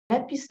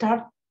let me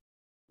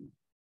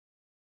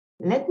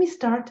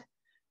start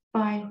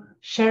by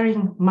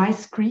sharing my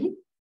screen.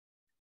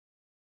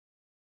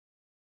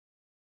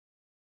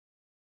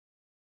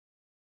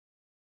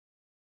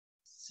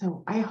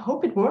 So I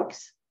hope it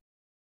works.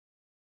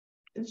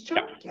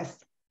 Sure. Yes.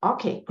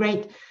 Okay,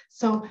 great.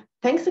 So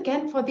thanks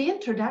again for the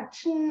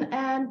introduction.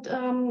 And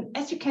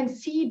as you can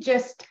see,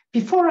 just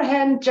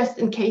beforehand, just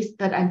in case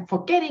that I'm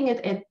forgetting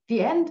it at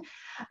the end,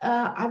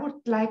 I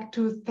would like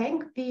to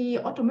thank the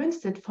Otto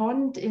Münstedt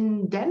Fund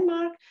in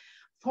Denmark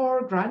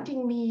for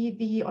granting me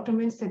the Otto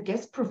Münstedt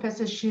guest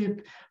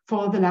professorship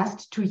for the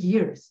last 2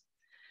 years.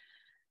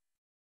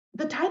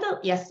 The title,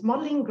 yes,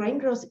 Modeling Grain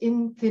Growth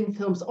in Thin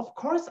Films. Of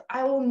course,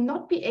 I will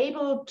not be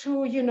able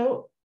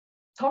to,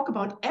 talk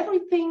about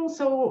everything.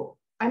 So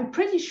I'm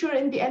pretty sure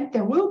in the end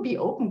there will be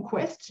open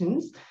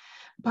questions,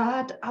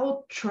 but I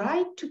will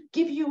try to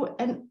give you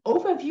an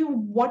overview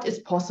what is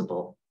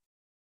possible.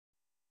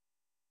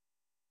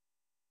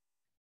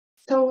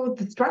 So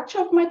the structure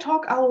of my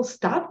talk, I will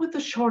start with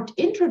a short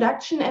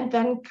introduction and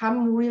then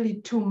come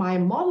really to my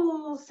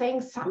model,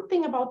 saying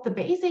something about the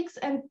basics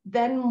and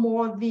then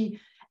more the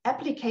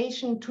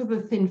application to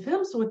the thin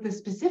films with the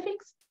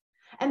specifics,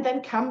 and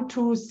then come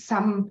to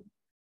some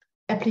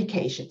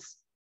applications.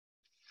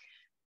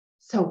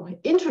 So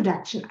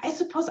introduction, I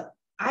suppose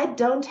I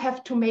don't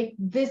have to make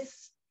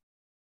this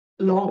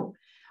long.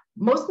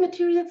 Most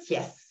materials,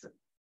 yes.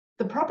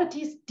 The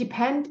properties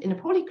depend in a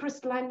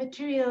polycrystalline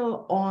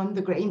material on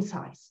the grain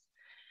size.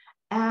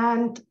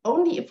 And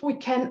only if we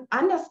can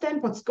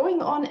understand what's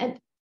going on and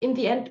in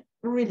the end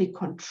really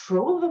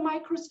control the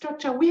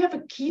microstructure, we have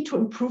a key to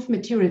improve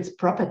materials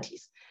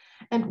properties.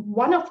 And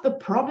one of the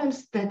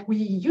problems that we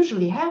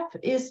usually have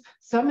is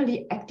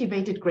thermally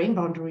activated grain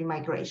boundary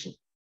migration.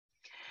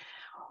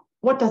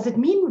 What does it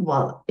mean?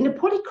 Well, in a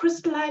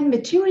polycrystalline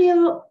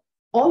material,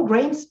 all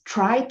grains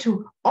try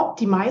to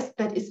optimize,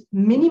 that is,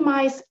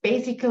 minimize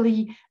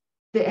basically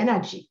the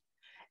energy.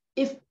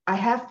 If I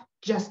have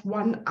just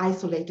one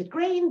isolated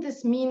grain,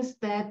 this means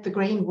that the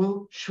grain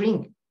will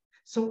shrink.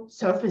 So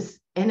surface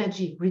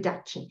energy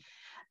reduction.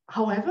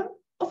 However,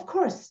 of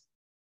course,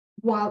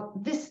 while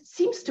this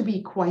seems to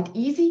be quite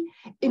easy,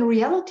 in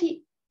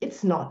reality,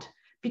 it's not.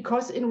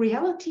 Because in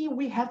reality,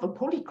 we have a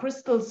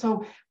polycrystal,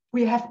 so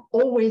we have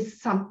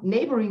always some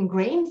neighboring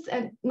grains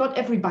and not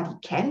everybody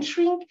can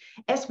shrink,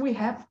 as we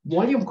have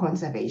volume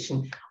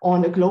conservation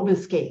on a global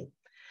scale.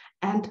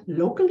 And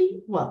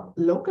locally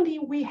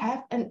we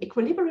have an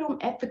equilibrium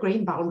at the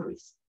grain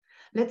boundaries.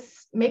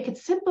 Let's make it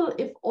simple.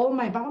 If all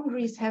my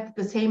boundaries have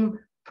the same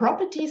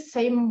properties,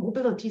 same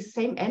mobilities,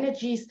 same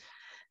energies,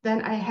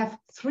 then I have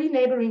 3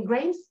 neighboring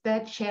grains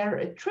that share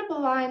a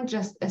triple line,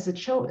 just as it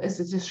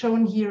is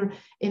shown here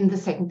in the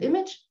second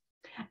image.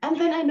 And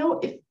then I know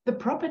if the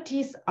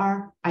properties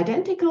are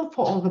identical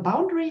for all the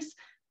boundaries,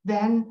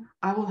 then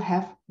I will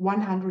have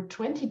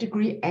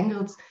 120-degree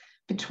angles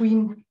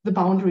between the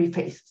boundary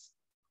faces.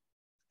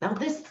 Now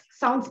this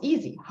sounds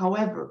easy.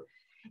 However,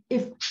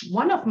 if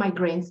one of my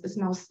grains is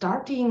now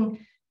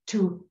starting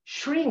to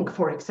shrink,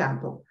 for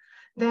example,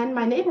 then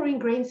my neighboring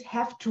grains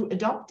have to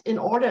adopt in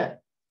order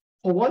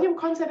for volume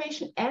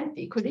conservation and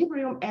the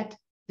equilibrium at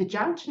the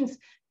junctions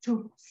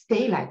to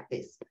stay like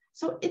this.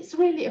 So it's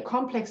really a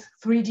complex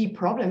 3D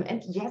problem.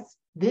 And yes,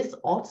 this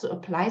also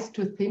applies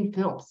to thin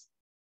films.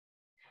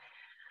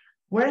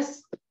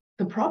 Whereas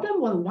the problem,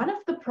 well, one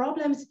of the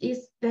problems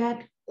is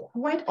that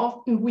quite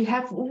often we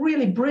have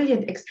really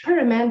brilliant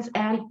experiments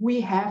and we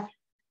have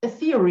a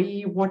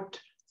theory,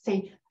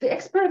 the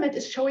experiment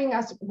is showing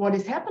us what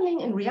is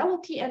happening in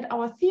reality and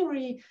our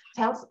theory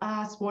tells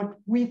us what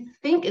we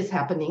think is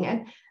happening.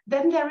 And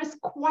then there is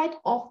quite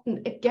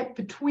often a gap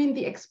between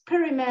the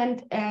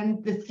experiment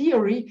and the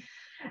theory.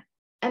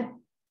 And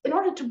in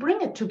order to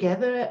bring it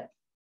together,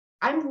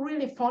 I'm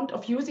really fond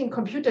of using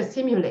computer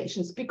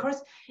simulations,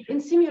 because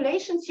in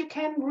simulations, you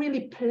can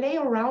really play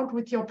around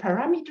with your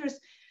parameters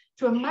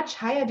to a much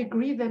higher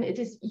degree than it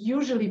is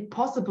usually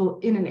possible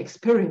in an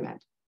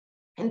experiment.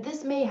 And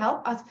this may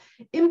help us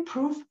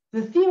improve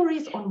the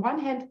theories on one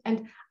hand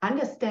and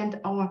understand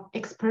our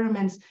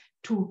experiments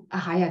to a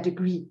higher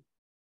degree.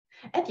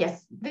 And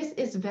yes, this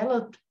is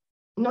valid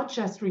not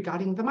just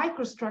regarding the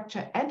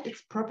microstructure and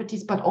its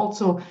properties, but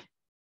also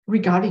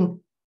regarding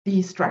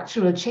the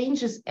structural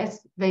changes as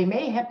they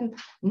may happen,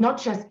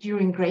 not just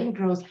during grain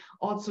growth,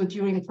 also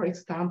during, for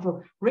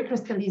example,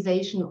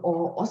 recrystallization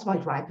or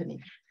Oswald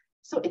ripening.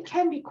 So it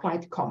can be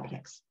quite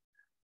complex.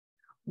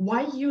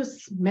 Why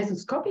use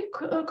mesoscopic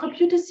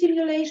computer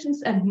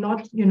simulations and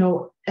not,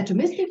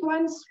 atomistic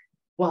ones?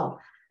 Well,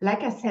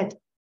 like I said,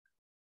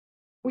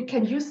 we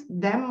can use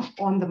them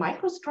on the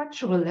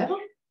microstructural level.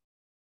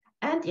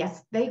 And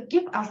yes, they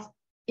give us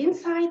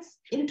insights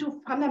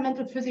into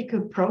fundamental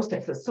physical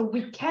processes. So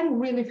we can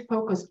really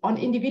focus on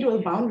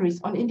individual boundaries,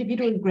 on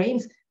individual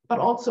grains, but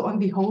also on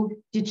the whole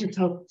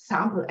digital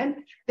sample. And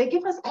they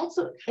give us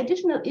also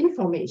additional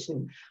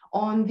information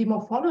on the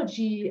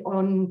morphology,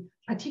 on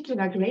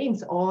particular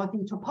grains, or the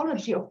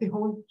topology of the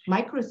whole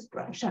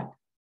microstructure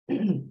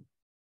in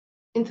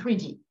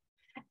 3D.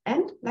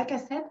 And like I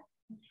said,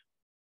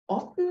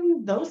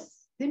 often those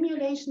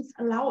simulations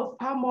allow a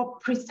far more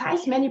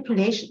precise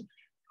manipulation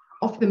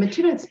of the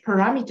material's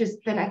parameters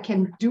than I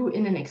can do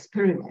in an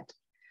experiment.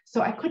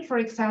 So I could, for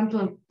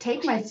example,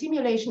 take my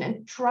simulation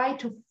and try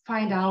to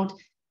find out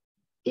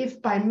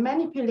if by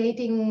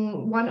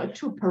manipulating 1 or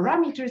 2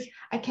 parameters,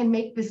 I can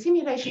make the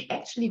simulation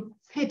actually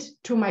fit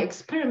to my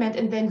experiment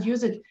and then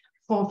use it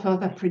for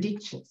further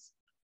predictions.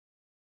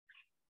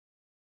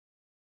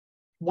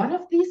 One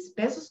of these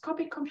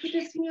mesoscopic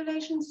computer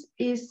simulations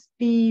is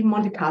the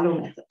Monte Carlo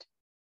method.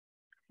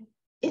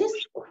 It is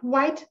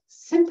quite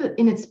simple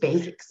in its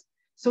basics.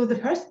 So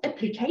the first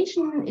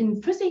application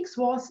in physics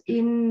was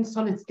in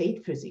solid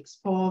state physics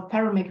for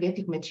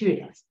ferromagnetic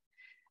materials.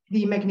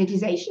 The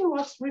magnetization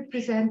was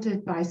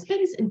represented by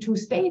spins in 2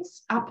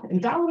 states, up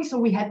and down. So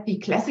we had the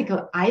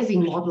classical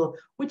Ising model,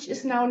 which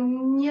is now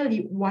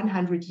nearly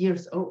 100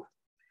 years old.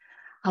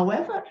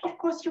 However, of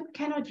course, you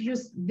cannot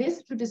use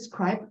this to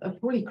describe a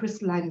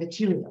polycrystalline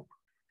material.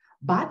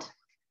 But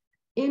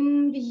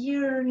in the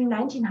year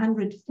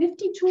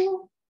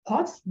 1952,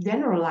 Potts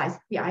generalized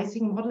the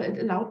Ising model and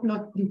allowed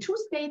not the 2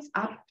 states,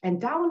 up and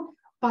down,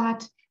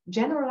 but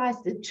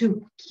generalized it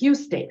to Q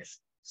states.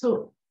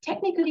 So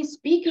technically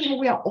speaking,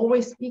 we are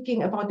always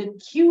speaking about the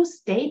Q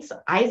states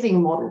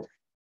Ising model.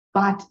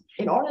 But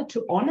in order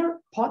to honor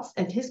Potts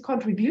and his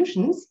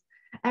contributions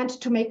and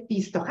to make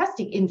the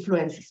stochastic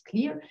influences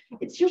clear,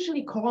 it's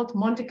usually called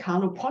Monte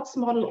Carlo Potts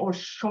model, or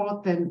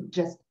short than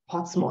just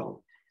Potts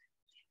model.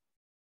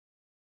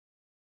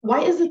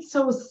 Why is it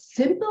so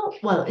simple?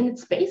 Well, in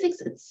its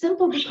basics, it's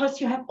simple because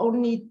you have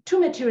only 2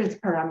 materials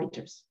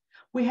parameters.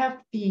 We have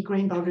the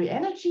grain boundary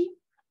energy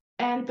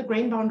and the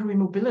grain boundary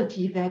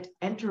mobility that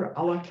enter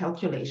our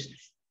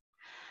calculations.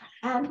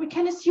 And we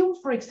can assume,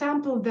 for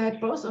example,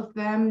 that both of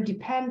them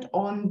depend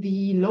on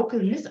the local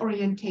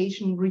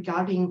misorientation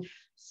regarding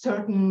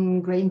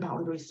certain grain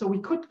boundaries. So we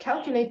could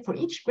calculate for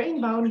each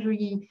grain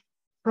boundary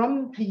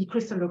from the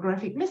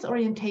crystallographic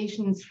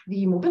misorientations,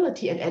 the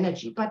mobility and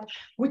energy. But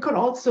we could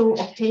also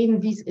obtain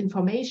these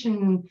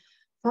information,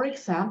 for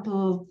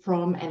example,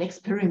 from an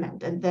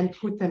experiment and then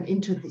put them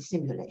into the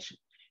simulation.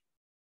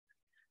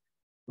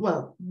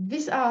 Well,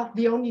 these are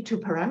the only 2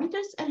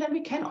 parameters, and then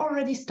we can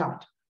already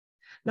start.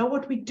 Now,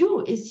 what we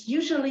do is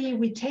usually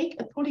we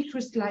take a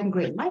polycrystalline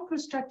grain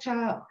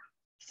microstructure,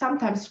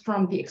 sometimes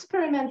from the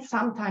experiment,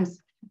 sometimes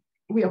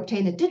we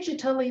obtain it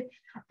digitally,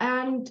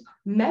 and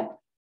map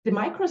the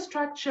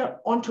microstructure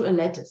onto a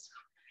lattice.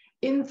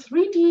 In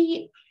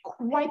 3D,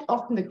 quite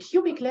often a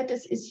cubic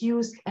lattice is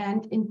used,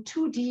 and in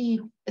 2D,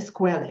 a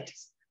square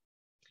lattice.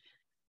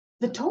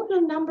 The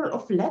total number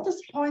of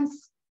lattice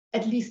points,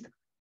 at least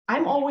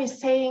I'm always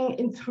saying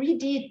in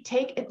 3D,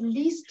 take at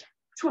least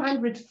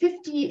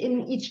 250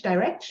 in each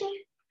direction,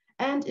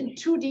 and in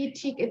 2D,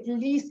 take at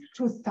least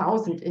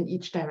 2000 in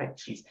each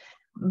direction.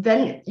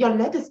 Then your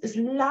lattice is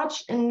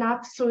large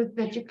enough so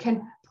that you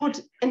can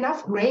put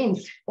enough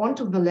grains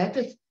onto the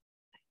lattice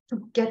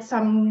to get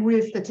some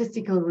real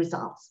statistical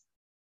results.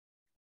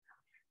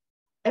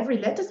 Every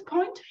lattice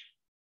point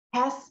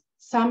has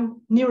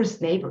some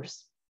nearest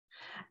neighbors.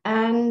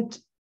 And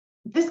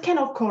this can,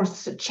 of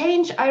course,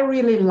 change. I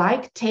really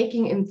like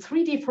taking in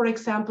 3D, for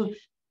example,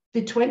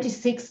 the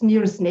 26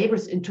 nearest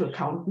neighbors into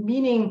account,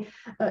 meaning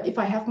if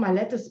I have my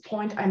lattice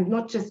point, I'm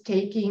not just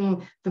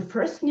taking the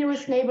first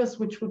nearest neighbors,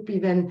 which would be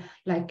then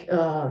like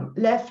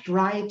left,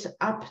 right,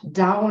 up,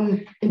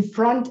 down, in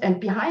front and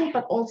behind,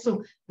 but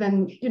also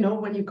then, you know,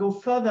 when you go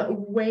further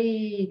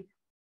away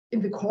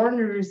in the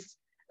corners,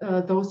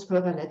 those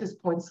further lattice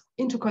points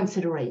into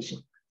consideration.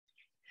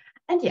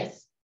 And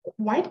yes,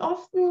 quite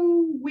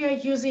often we are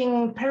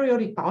using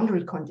periodic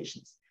boundary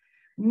conditions,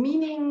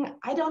 meaning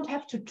I don't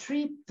have to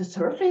treat the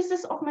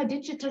surfaces of my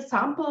digital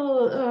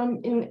sample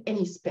in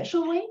any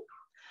special way.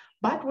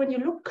 But when you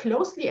look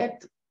closely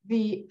at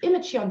the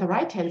image here on the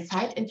right-hand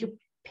side and you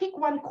pick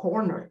one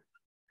corner,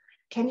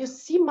 can you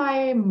see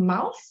my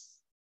mouse?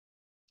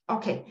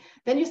 Okay,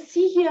 then you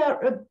see here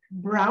a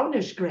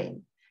brownish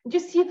grain. And you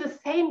see the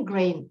same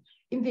grain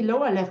in the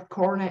lower left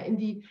corner, in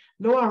the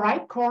lower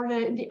right corner,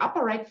 in the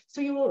upper right.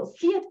 So you will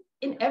see it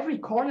in every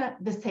corner,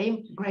 the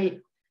same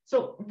grain.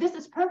 So this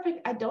is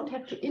perfect. I don't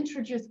have to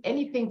introduce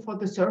anything for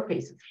the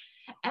surfaces.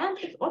 And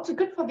it's also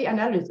good for the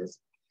analysis,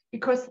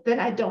 because then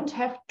I don't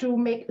have to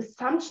make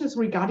assumptions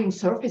regarding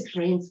surface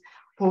grains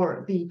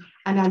for the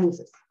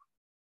analysis.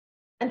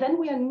 And then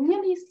we are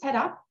nearly set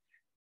up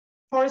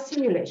for a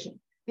simulation.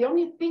 The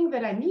only thing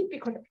that I need,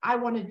 because I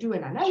want to do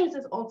an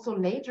analysis also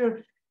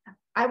later,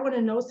 I want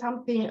to know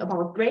something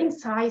about grain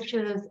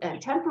sizes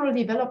and temporal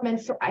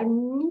development. So I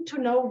need to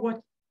know what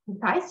the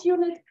size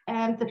unit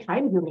and the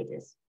time unit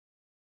is.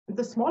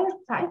 The smallest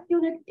size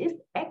unit is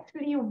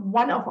actually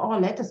one of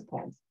our lattice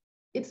points.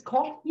 It's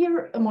called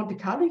here a Monte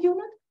Carlo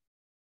unit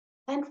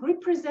and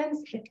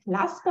represents a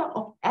cluster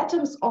of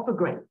atoms of a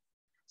grain.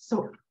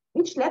 So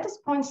each lattice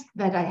point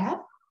that I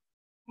have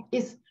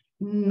is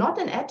not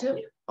an atom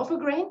of a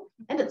grain,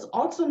 and it's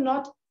also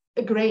not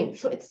a grain.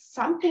 So it's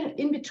something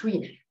in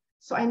between.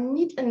 So I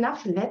need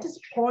enough lattice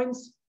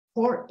points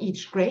for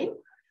each grain.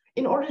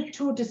 in order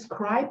to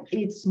describe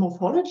its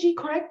morphology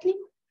correctly.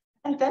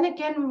 And then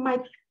again, my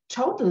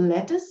total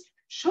lattice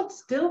should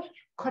still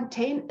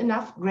contain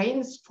enough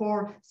grains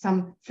for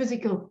some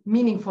physical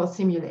meaningful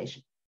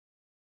simulation.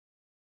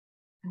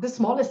 The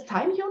smallest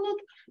time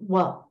unit,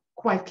 well,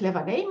 quite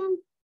clever name,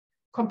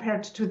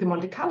 compared to the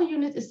Monte Carlo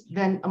unit, is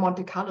then a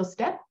Monte Carlo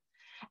step.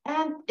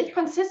 And it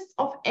consists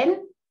of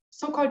n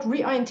so-called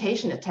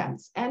reorientation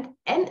attempts. And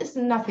n is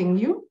nothing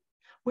new.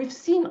 We've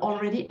seen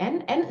already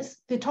n. N is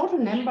the total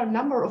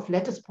number of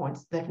lattice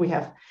points that we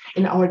have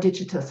in our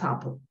digital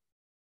sample.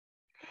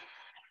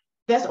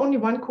 There's only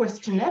one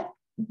question left.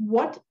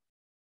 What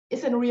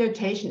is a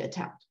reorientation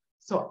attempt?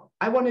 So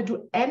I want to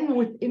do n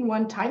within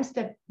one time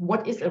step.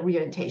 What is a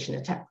reorientation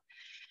attempt?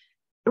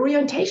 A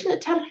reorientation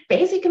attempt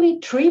basically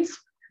treats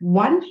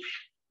one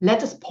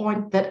lattice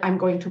point that I'm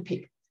going to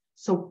pick.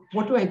 So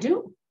what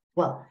do?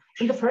 Well,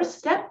 in the first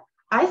step,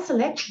 I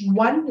select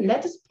one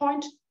lattice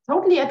point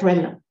totally at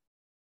random.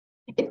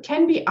 It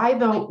can be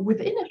either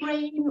within a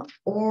grain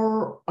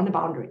or on a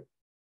boundary.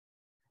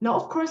 Now,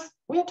 of course,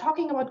 we are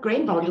talking about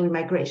grain boundary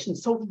migration.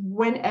 So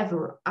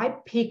whenever I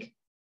pick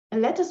a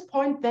lattice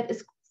point that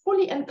is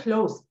fully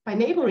enclosed by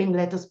neighboring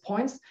lattice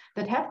points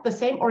that have the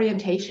same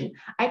orientation,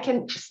 I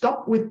can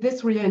stop with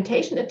this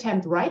reorientation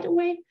attempt right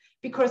away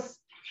because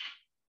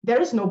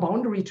there is no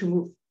boundary to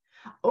move.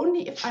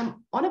 Only if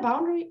I'm on a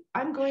boundary,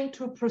 I'm going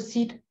to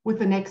proceed with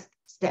the next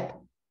step.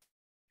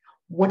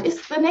 What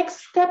is the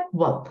next step?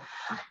 Well,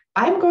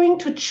 I'm going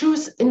to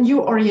choose a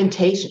new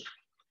orientation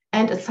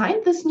and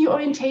assign this new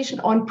orientation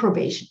on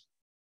probation.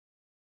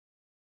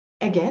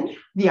 Again,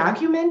 the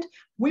argument,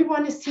 we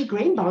want to see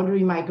grain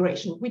boundary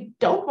migration. We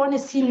don't want to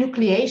see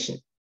nucleation.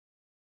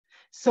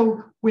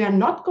 So we are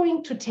not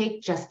going to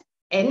take just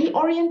any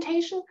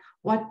orientation,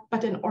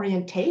 but an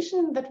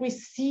orientation that we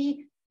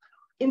see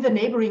in the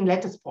neighboring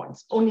lattice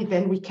points. Only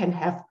then we can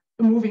have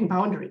a moving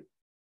boundary.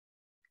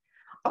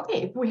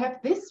 Okay, if we have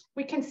this,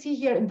 we can see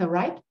here in the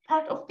right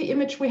part of the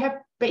image, we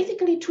have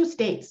basically two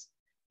states,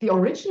 the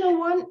original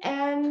one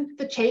and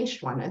the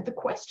changed one. And the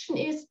question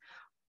is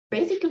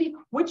basically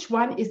which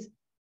one is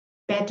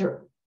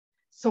better.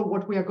 So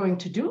what we are going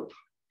to do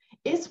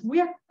is we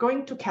are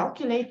going to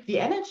calculate the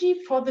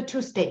energy for the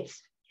two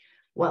states.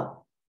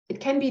 Well, it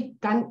can be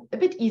done a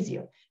bit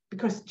easier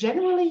because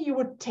generally you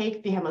would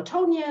take the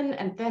Hamiltonian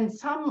and then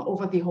sum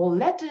over the whole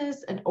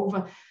lattice and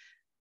over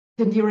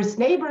the nearest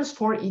neighbors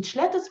for each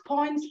lattice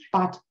points.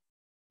 But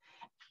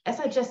as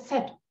I just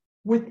said,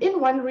 within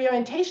one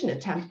reorientation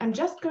attempt, I'm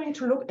just going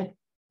to look at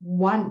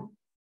one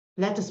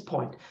lattice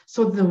point.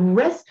 So the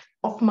rest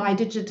of my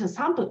digital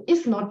sample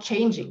is not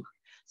changing.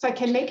 So I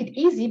can make it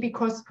easy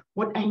because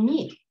what I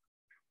need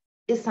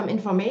is some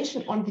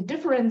information on the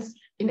difference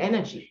in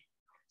energy.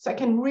 So I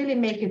can really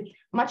make it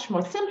much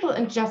more simple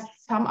and just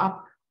sum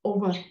up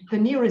over the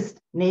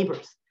nearest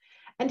neighbors.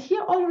 And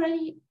here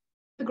already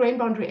the grain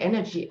boundary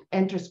energy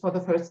enters for the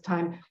first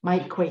time my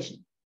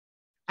equation.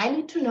 I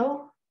need to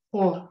know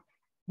for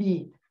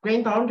the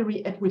grain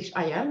boundary at which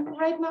I am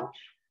right now,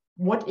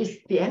 what is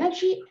the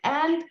energy,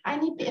 and I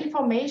need the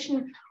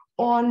information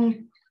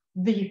on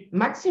the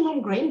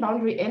maximum grain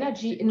boundary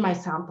energy in my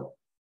sample.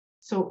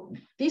 So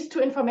these two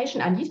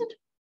information are needed.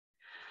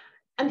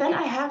 And then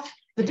I have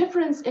the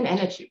difference in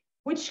energy,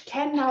 which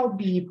can now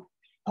be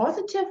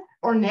positive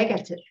or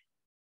negative.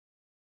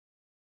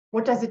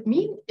 What does it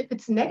mean? If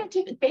it's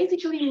negative, it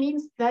basically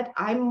means that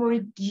I'm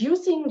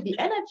reducing the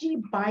energy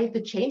by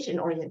the change in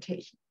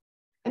orientation.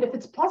 And if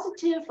it's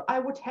positive, I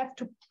would have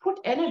to put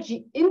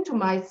energy into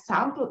my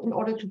sample in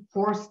order to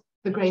force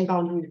the grain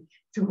boundary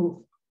to move.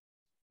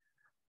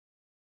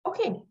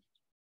 Okay,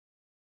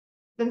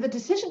 then the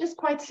decision is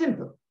quite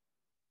simple.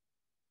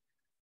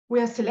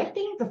 We are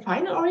selecting the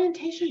final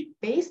orientation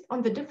based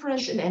on the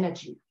difference in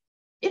energy.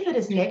 If it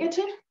is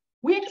negative,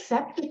 we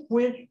accept it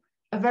with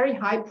a very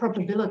high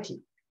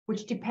probability,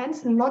 which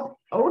depends not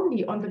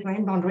only on the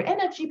grain boundary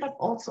energy, but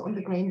also on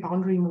the grain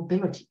boundary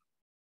mobility.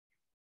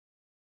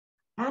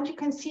 And you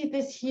can see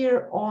this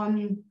here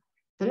on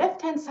the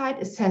left-hand side.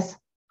 It says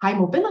high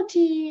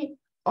mobility.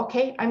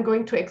 Okay, I'm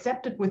going to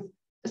accept it with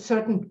a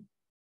certain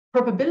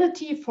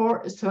probability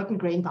for a certain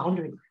grain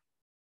boundary.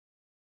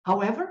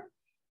 However,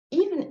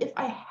 even if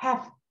I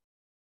have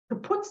to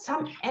put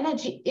some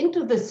energy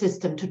into the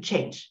system to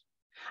change,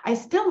 I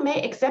still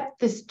may accept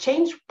this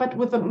change, but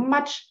with a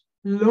much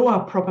lower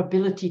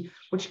probability,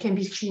 which can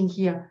be seen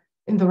here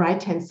in the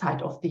right-hand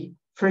side of the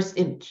first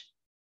image.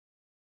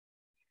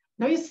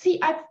 Now you see,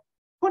 I've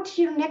put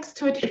here next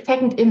to it a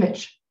second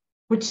image,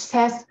 which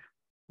says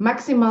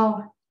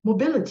maximal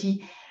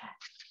mobility.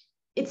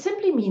 It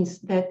simply means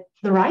that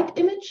the right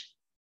image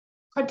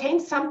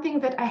contains something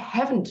that I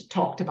haven't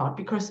talked about,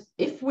 because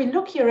if we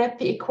look here at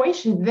the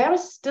equation, there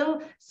is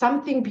still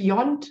something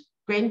beyond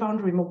grain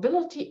boundary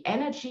mobility,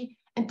 energy,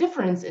 and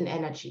difference in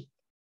energy.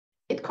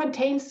 It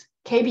contains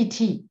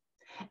KBT,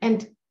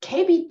 and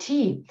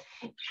KBT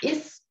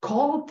is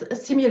called a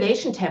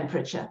simulation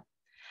temperature.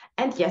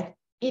 And yes,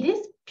 it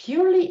is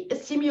purely a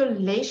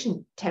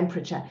simulation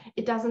temperature.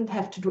 It doesn't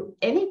have to do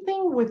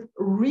anything with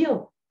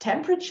real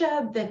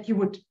temperature that you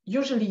would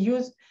usually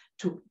use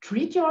to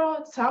treat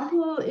your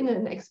sample in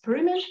an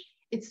experiment.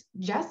 It's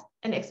just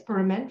an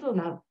experimental,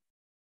 now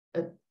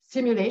a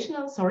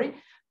simulational, sorry,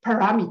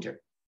 parameter.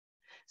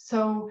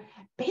 So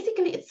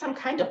basically it's some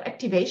kind of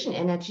activation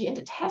energy, and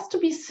it has to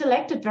be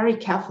selected very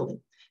carefully,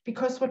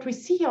 because what we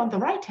see here on the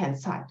right-hand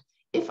side,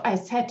 if I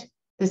set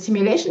the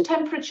simulation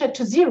temperature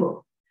to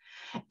 0,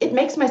 it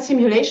makes my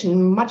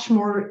simulation much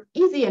more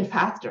easy and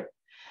faster.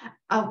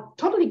 I'll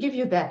totally give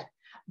you that.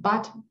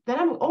 But then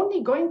I'm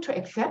only going to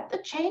accept the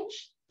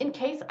change in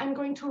case I'm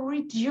going to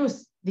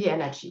reduce the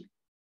energy.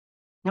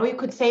 Now you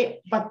could say,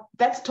 but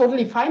that's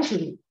totally fine to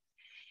me.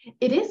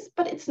 It is,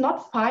 but it's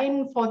not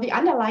fine for the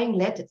underlying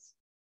lattice,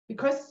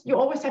 because you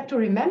always have to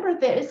remember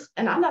there is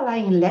an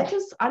underlying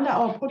lattice under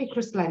our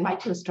polycrystalline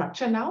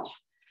microstructure now.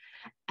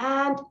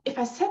 And if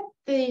I set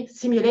the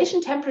simulation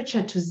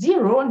temperature to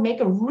 0 and make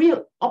a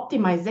real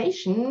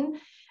optimization,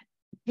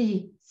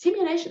 the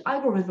simulation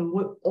algorithm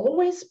will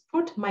always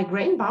put my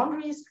grain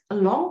boundaries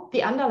along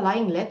the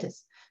underlying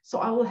lattice. So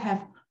I will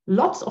have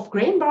lots of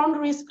grain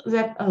boundaries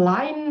that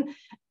align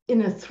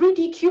in a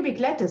 3D cubic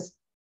lattice,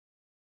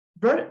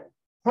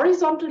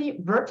 horizontally,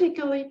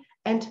 vertically,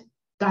 and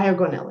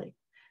diagonally.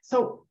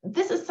 So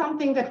this is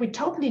something that we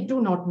totally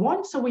do not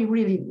want. So we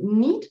really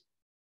need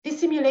the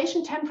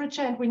simulation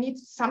temperature, and we need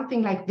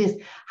something like this.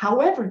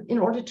 However, in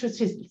order to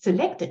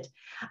select it,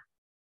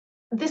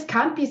 this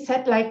can't be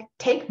set like,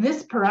 take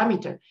this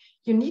parameter.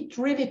 You need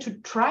really to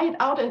try it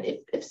out. And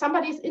if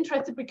somebody is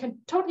interested, we can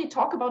totally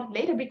talk about it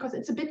later, because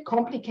it's a bit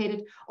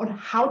complicated on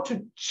how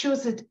to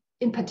choose it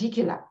in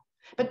particular.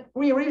 But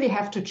we really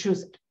have to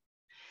choose it.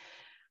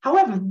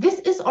 However, this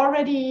is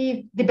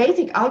already the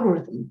basic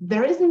algorithm.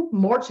 There isn't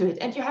more to it.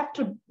 And you have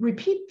to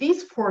repeat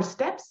these 4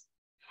 steps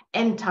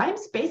n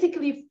times,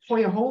 basically for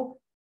your whole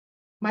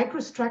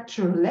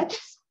microstructure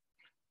lattice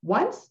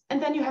once,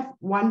 and then you have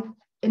 1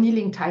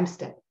 annealing time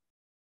step.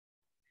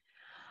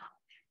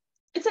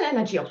 It's an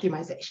energy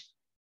optimization.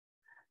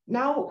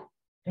 Now,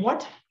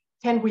 what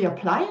can we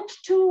apply it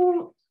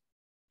to?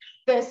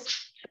 There's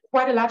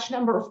quite a large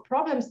number of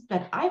problems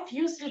that I've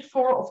used it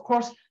for. Of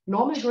course,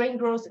 normal grain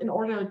growth in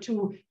order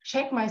to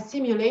check my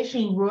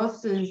simulation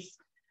versus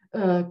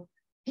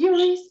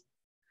theories.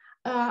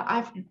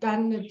 I've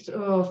done it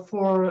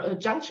for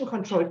junction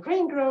controlled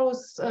grain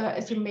growth,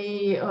 as you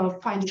may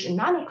find it in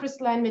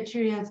nanocrystalline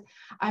materials.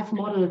 I've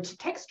modeled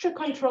texture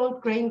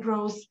controlled grain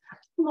growth,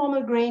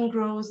 normal grain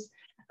growth.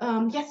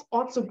 Yes,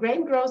 also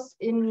grain growth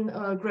in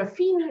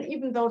graphene,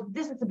 even though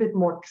this is a bit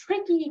more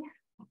tricky.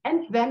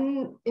 And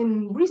then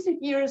in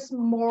recent years,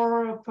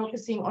 more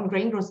focusing on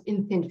grain growth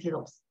in thin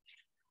films.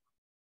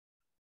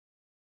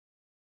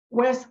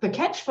 Where's the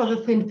catch for the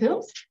thin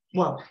films?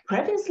 Well,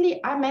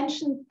 previously I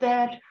mentioned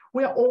that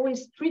we're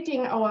always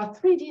treating our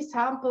 3D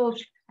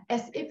samples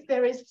as if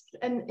there is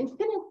an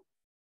infinite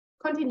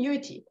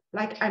continuity.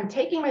 Like I'm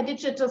taking my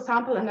digital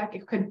sample and I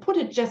can put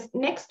it just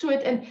next to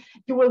it and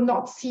you will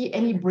not see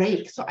any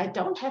break. So I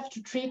don't have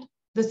to treat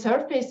the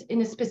surface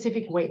in a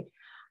specific way.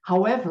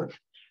 However,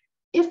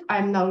 if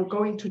I'm now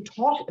going to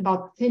talk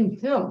about thin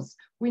films,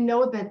 we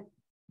know that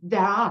there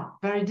are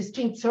very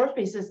distinct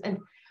surfaces, and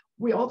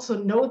we also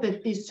know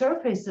that these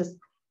surfaces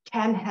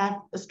can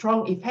have a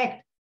strong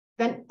effect.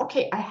 Then,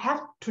 okay, I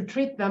have to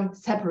treat them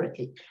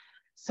separately.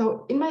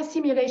 So in my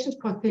simulations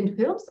for thin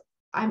films,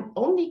 I'm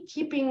only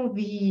keeping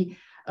the,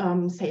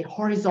 say,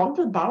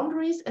 horizontal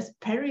boundaries as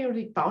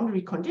periodic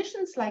boundary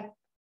conditions, like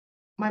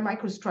my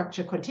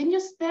microstructure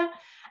continues there,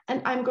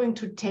 and I'm going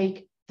to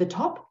take the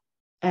top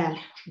and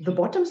the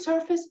bottom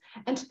surface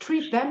and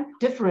treat them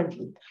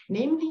differently,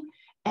 namely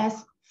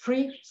as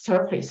free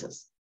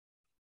surfaces.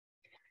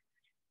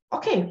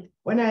 Okay,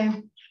 when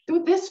I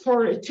do this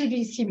for a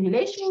 2D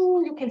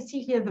simulation, you can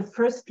see here the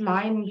first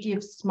line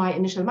gives my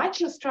initial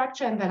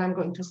microstructure, and then I'm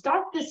going to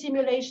start the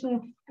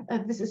simulation.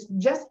 This is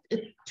just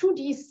a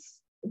 2D,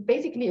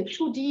 basically a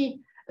 2D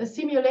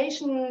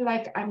simulation,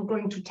 like I'm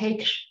going to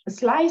take a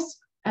slice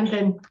and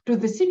then do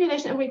the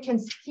simulation, and we can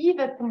see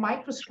that the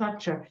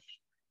microstructure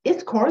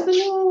is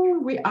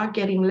coarsening. We are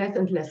getting less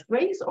and less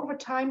grains over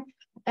time.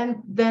 And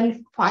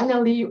then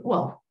finally,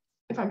 well,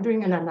 if I'm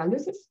doing an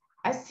analysis,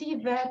 I see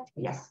that,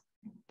 yes,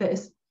 there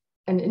is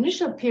an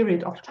initial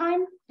period of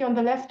time here on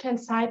the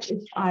left-hand side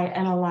if I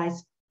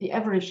analyze the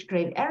average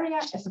grain area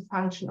as a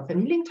function of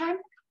annealing time.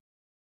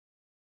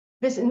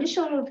 This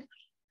initial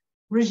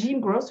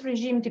regime, growth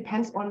regime,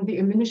 depends on the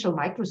initial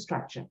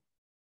microstructure.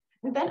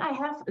 And then I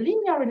have a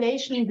linear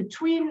relation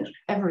between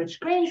average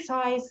grain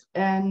size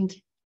and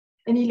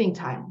annealing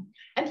time.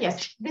 And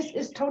yes, this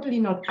is totally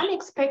not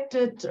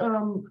unexpected,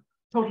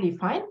 totally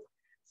fine.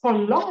 For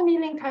long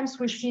annealing times,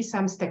 we see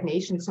some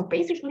stagnation. So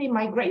basically,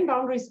 my grain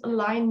boundaries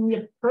align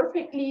near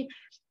perfectly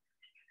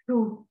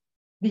to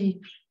the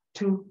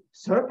 2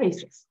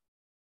 surfaces.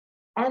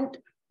 And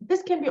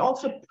this can be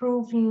also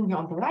proven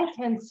on the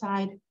right-hand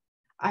side.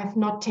 I've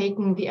not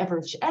taken the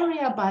average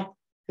area, but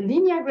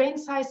linear grain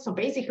size. So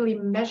basically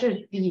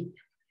measured the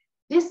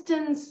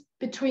distance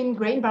between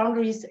grain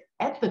boundaries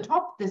at the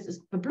top. This is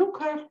the blue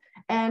curve,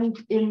 and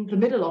in the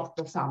middle of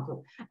the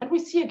sample. And we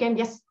see again,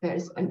 yes, there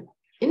is an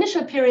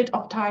initial period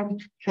of time,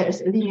 there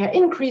is a linear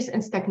increase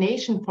and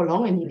stagnation for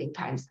long annealing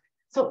times.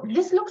 So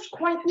this looks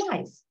quite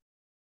nice.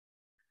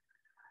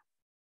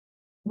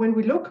 When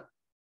we look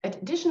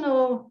at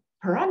additional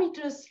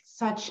parameters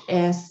such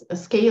as a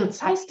scaled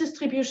size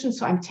distribution,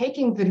 so I'm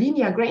taking the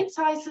linear grain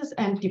sizes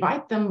and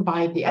divide them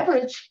by the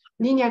average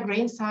linear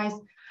grain size,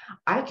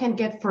 I can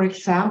get, for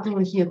example,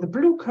 here the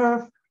blue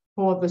curve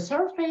for the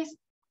surface,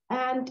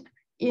 and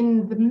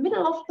in the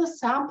middle of the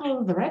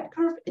sample, the red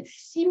curve, it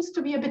seems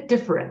to be a bit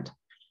different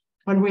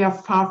when we are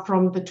far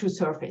from the two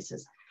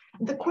surfaces.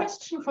 And the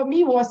question for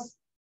me was,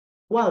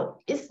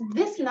 well, is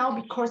this now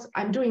because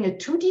I'm doing a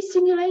 2D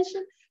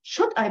simulation?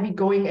 Should I be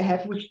going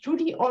ahead with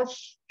 2D, or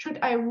should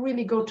I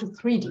really go to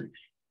 3D?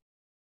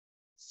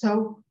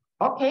 So,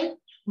 okay,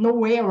 no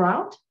way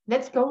around.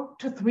 Let's go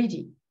to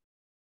 3D.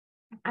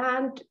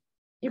 And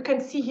you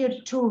can see here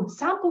two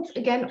samples.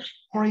 Again,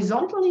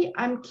 horizontally,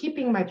 I'm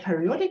keeping my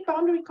periodic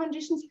boundary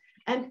conditions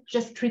and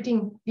just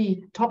treating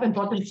the top and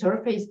bottom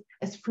surface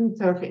as free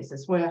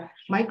surfaces where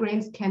my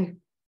grains can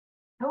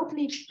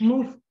totally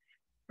move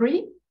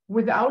free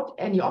without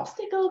any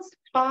obstacles,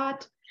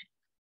 but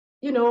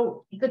you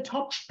know, the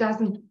top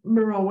doesn't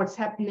mirror what's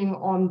happening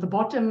on the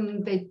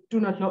bottom. They do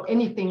not know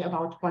anything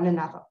about one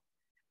another.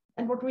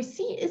 And what we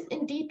see is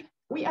indeed,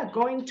 we are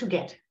going to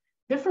get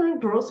different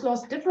growth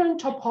laws,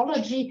 different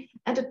topology,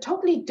 and a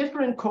totally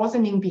different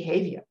coarsening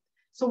behavior.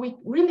 So we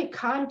really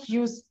can't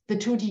use the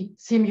 2D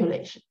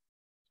simulation.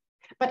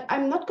 But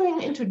I'm not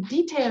going into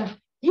detail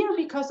here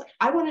because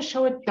I want to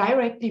show it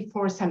directly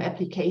for some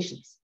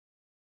applications.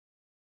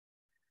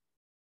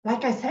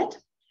 Like I said,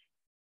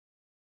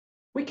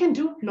 we can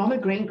do normal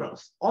grain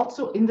growth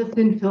also in the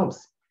thin films.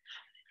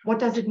 What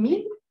does it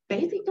mean?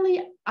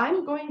 Basically,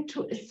 I'm going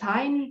to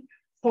assign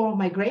for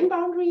my grain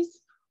boundaries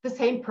the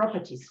same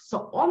properties.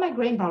 So all my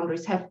grain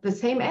boundaries have the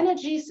same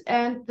energies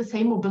and the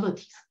same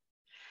mobilities.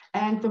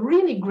 And the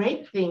really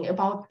great thing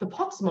about the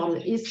POTS model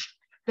is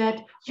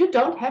that you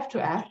don't have to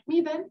ask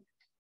me then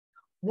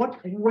what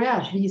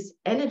were these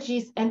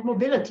energies and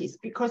mobilities,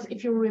 because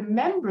if you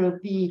remember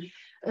the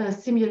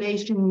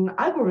simulation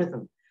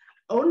algorithm,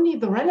 only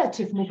the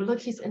relative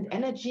mobilities and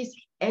energies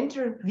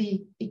enter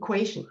the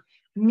equation,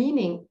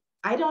 meaning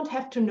I don't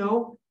have to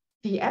know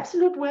the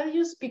absolute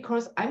values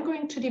because I'm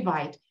going to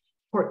divide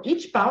for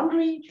each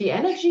boundary the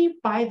energy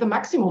by the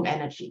maximum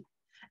energy.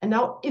 And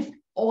now if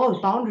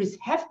all boundaries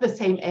have the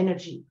same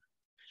energy,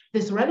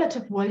 this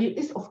relative value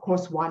is of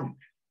course 1.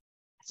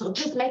 So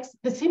this makes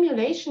the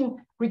simulation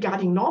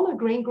regarding normal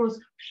grain growth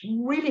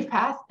really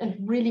fast and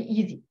really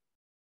easy.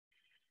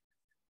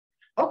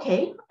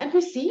 Okay, and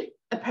we see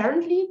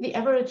apparently the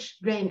average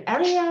grain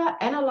area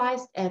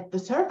analyzed at the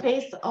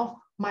surface of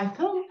my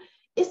film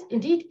is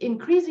indeed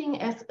increasing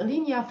as a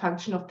linear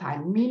function of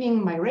time,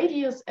 meaning my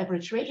radius,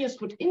 average radius,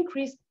 would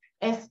increase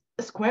as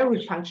a square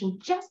root function,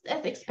 just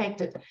as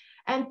expected.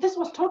 And this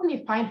was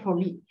totally fine for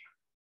me.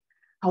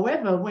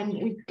 However, when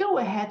we go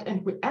ahead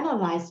and we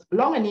analyze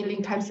long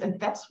annealing times, and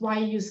that's why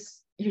you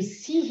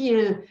see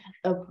here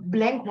a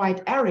blank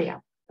white area,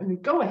 and we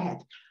go ahead,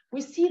 we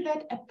see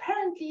that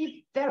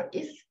apparently there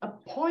is a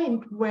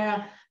point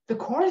where the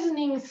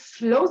coarsening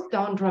slows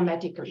down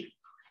dramatically.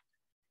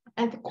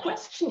 And the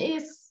question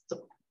is,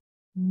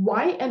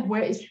 why and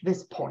where is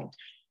this point?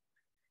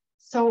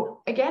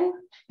 So again,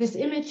 this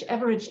image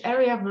average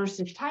area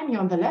versus time here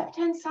on the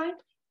left-hand side.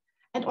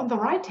 And on the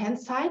right-hand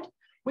side,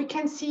 we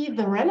can see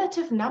the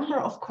relative number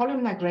of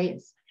columnar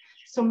grains.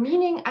 So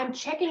meaning I'm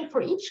checking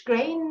for each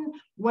grain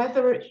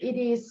whether it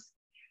is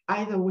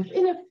either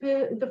within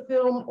the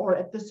film or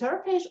at the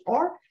surface,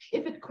 or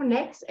if it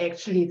connects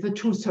actually the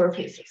two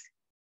surfaces.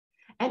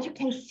 And you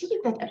can see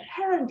that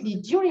apparently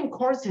during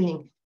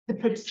coarsening, the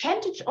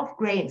percentage of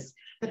grains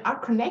that are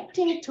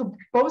connecting to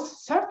both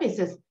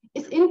surfaces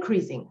is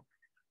increasing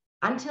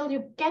until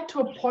you get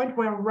to a point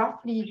where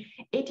roughly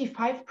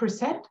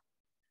 85%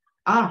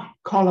 are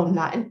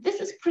columnar. And this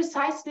is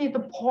precisely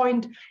the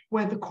point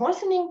where the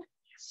coarsening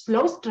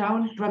slows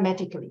down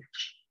dramatically.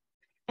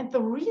 And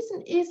the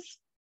reason is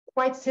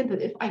quite simple.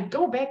 If I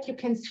go back, you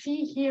can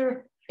see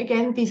here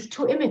again these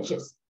two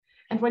images.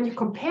 And when you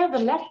compare the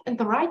left and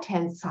the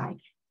right-hand side,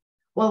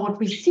 well, what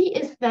we see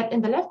is that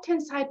in the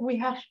left-hand side, we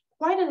have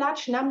quite a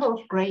large number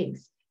of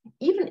grains.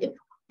 Even if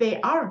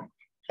they are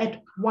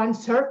at one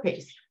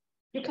surface,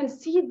 you can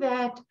see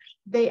that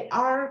they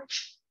are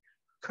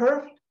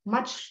curved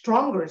much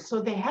stronger.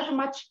 So they have a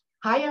much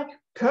higher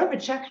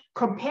curvature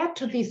compared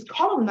to these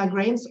columnar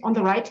grains on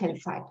the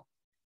right-hand side.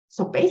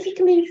 So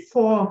basically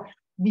for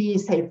the,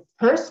 say,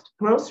 first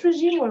growth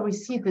regime, where we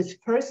see this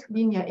first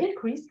linear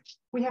increase,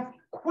 we have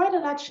quite a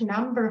large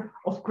number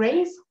of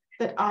grains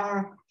that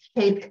are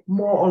shaped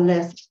more or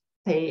less,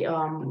 say,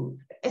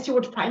 as you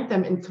would find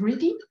them in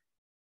 3D,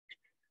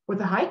 with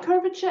a high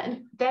curvature.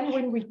 And then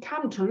when we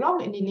come to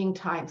long annealing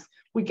times,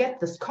 we get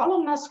this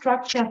columnar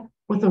structure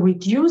with a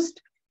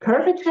reduced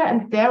curvature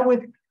and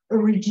therewith a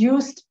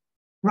reduced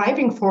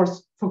driving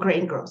force for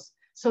grain growth.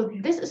 So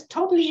this is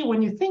totally,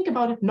 when you think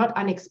about it, not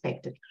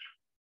unexpected.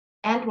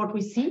 And what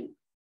we see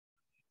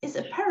is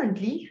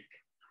apparently,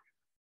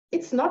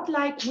 it's not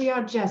like we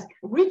are just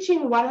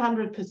reaching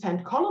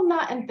 100%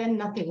 columnar and then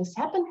nothing has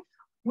happened.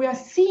 We are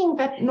seeing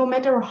that no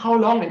matter how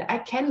long, and I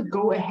can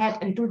go ahead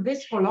and do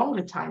this for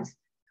longer times,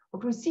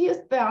 what we see is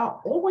there are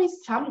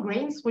always some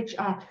grains which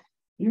are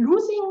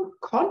losing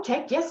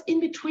contact. Yes, in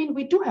between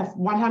we do have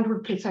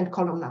 100%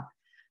 columnar,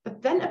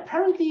 but then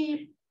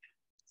apparently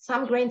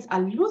some grains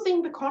are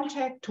losing the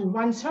contact to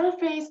one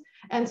surface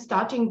and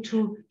starting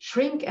to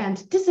shrink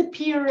and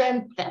disappear.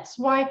 And that's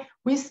why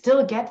we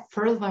still get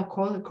further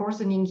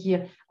coarsening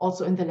here,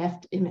 also in the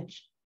left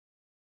image.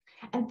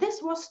 And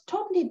this was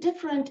totally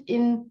different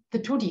in the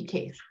 2D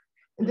case.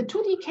 In the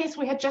 2D case,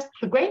 we had just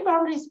the grain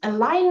boundaries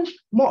aligned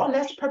more or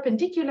less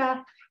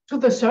perpendicular to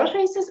the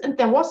surfaces, and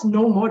there was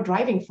no more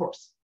driving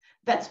force.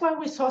 That's why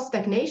we saw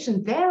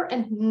stagnation there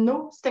and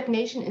no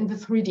stagnation in the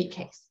 3D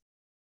case.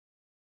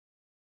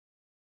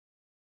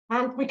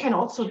 And we can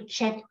also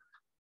check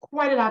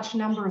quite a large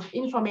number of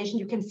information.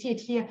 You can see it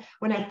here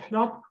when I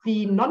plot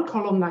the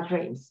non-columnar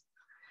grains.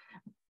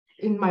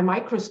 In my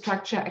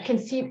microstructure, I can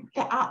see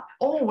there are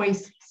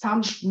always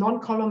some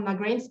non-columnar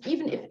grains.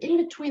 Even if in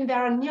between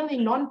there are nearly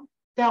none,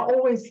 there are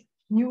always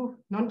new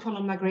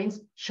non-columnar grains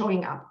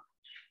showing up.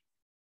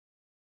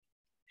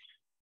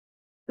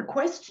 The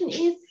question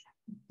is,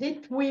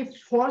 did we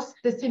force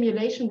the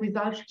simulation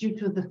results due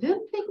to the film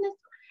thickness?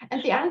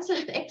 And the answer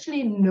is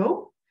actually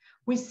no.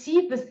 We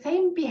see the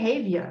same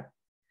behavior.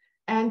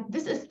 And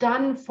this is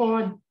done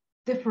for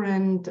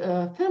different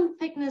film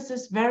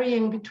thicknesses,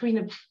 varying between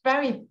a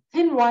very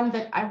thin one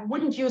that I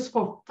wouldn't use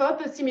for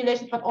further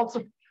simulations, but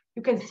also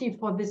you can see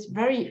for this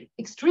very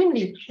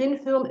extremely thin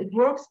film, it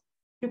works.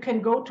 You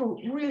can go to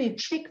really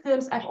thick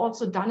films. I've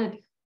also done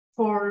it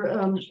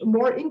for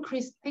more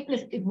increased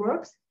thickness. It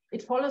works.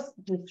 It follows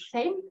the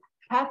same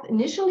path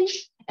initially.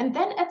 And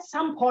then at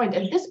some point,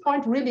 and this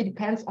point really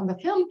depends on the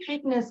film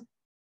thickness,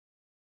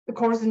 the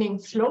coarsening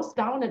slows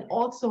down, and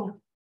also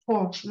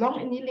for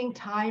long annealing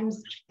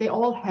times, they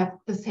all have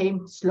the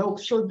same slope.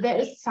 So there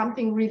is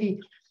something really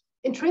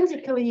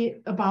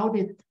intrinsically about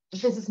it.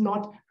 This is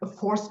not a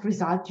forced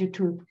result due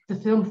to the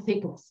film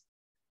thickness.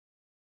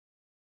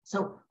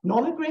 So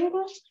normal grain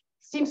growth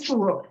seems to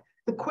work.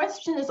 The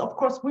question is, of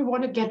course, we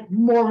want to get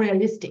more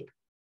realistic.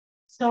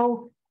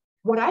 So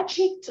what I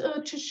picked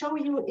to show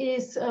you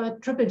is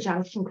triple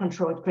junction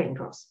controlled grain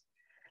growth.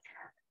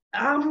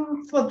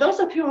 For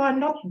those of you who are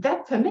not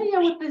that familiar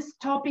with this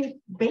topic,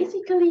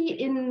 basically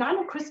in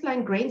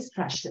nanocrystalline grain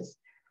structures,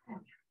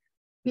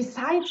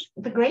 besides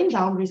the grain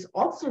boundaries,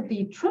 also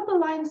the triple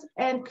lines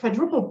and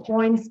quadruple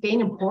points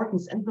gain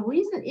importance. And the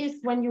reason is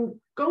when you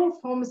go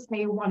from,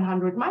 say,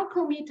 100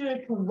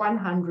 micrometer to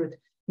 100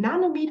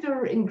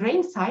 nanometer in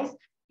grain size,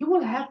 you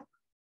will have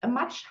a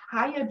much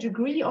higher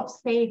degree of,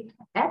 say,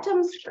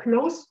 atoms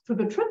close to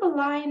the triple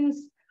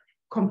lines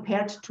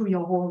compared to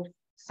your whole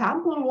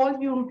sample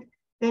volume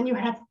than you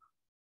have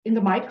in the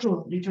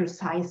micrometer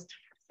sized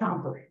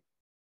sample.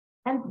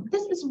 And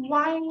this is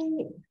why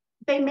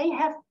they may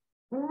have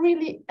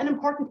really an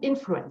important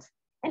influence.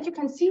 And you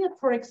can see that,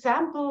 for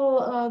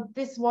example,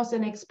 this was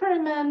an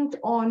experiment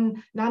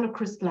on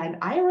nanocrystalline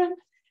iron.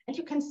 And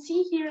you can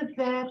see here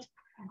that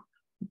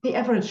the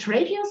average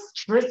radius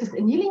versus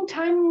annealing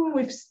time,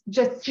 we've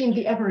just seen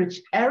the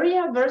average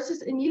area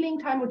versus annealing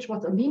time, which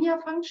was a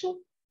linear function,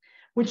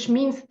 which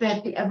means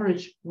that the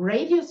average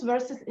radius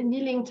versus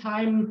annealing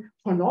time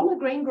for normal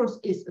grain growth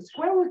is a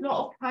square root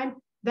law of time.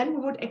 Then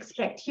we would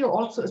expect here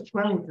also a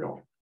square root law.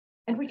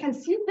 And we can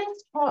see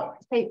this for,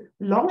 say,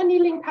 long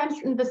annealing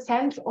times in the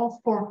sense of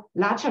for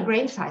larger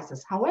grain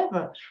sizes.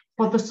 However,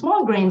 for the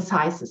small grain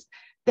sizes,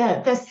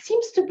 there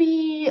seems to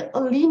be a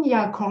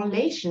linear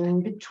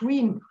correlation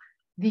between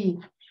the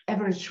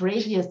average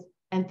radius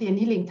and the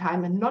annealing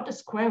time, and not a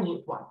square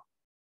root one.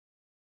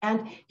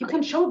 And you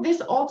can show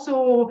this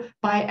also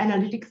by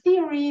analytic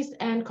theories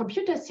and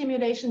computer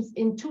simulations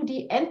in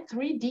 2D and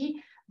 3D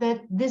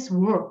that this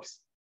works.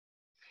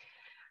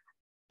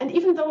 And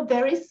even though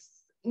there is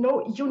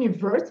no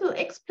universal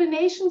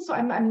explanation, so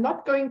I'm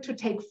not going to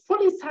take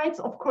fully sides.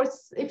 Of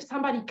course, if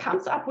somebody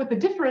comes up with a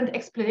different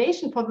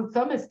explanation for the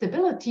thermal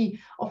stability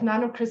of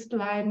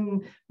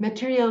nanocrystalline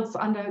materials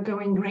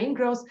undergoing grain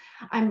growth,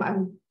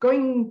 I'm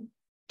going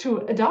to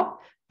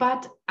adopt.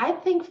 But I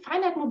think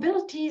finite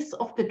mobilities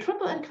of the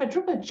triple and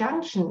quadruple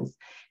junctions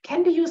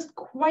can be used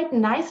quite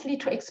nicely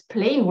to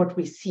explain what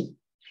we see.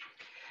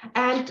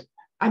 And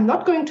I'm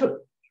not going to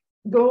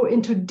go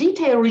into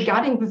detail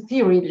regarding the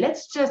theory.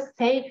 Let's just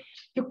say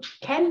you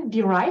can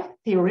derive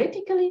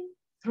theoretically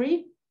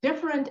 3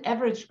 different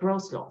average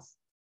growth laws.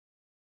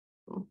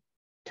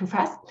 Too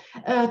fast?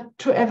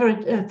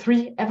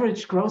 3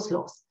 average growth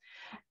laws.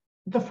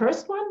 The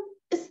first one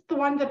is the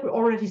one that we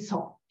already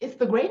saw. If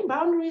the grain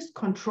boundaries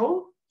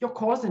control your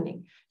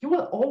coarsening, you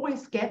will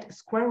always get a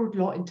square root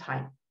law in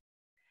time.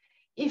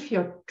 If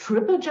your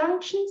triple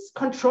junctions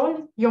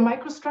control your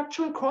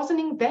microstructural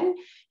coarsening, then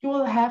you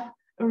will have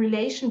a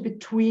relation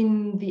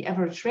between the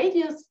average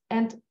radius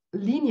and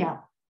linear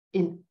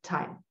in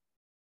time.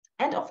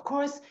 And of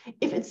course,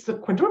 if it's the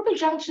quadruple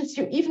junctions,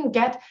 you even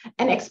get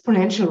an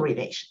exponential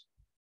relation.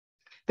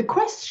 The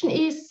question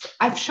is,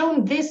 I've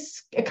shown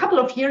this a couple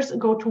of years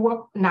ago to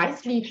work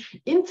nicely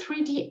in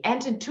 3D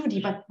and in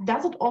 2D, but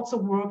does it also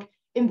work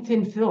in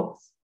thin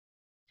films?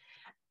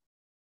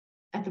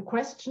 And the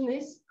question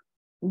is,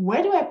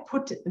 where do I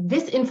put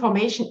this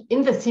information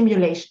in the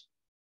simulation?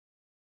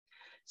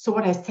 So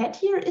what I said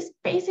here is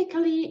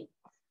basically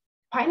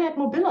finite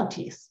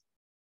mobilities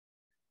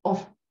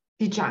of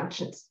the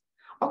junctions.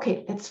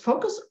 Okay, let's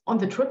focus on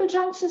the triple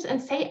junctions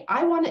and say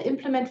I want to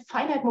implement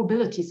finite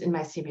mobilities in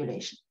my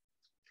simulation.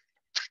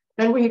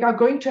 Then we are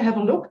going to have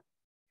a look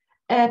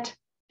at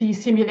the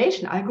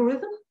simulation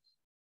algorithm.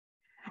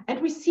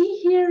 And we see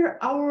here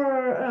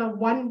our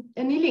one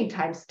annealing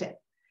time step.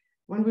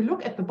 When we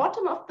look at the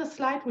bottom of the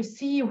slide, we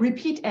see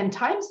repeat n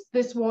times.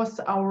 This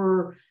was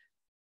our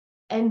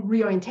n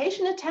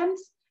reorientation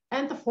attempts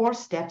and the 4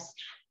 steps.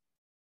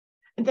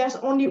 And there's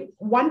only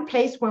one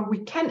place where we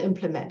can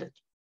implement it.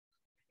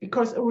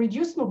 Because a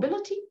reduced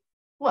mobility,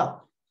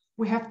 well,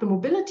 we have the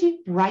mobility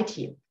right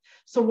here.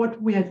 So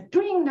what we are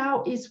doing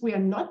now is we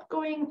are not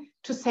going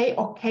to say,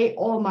 okay,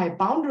 all my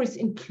boundaries,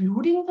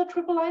 including the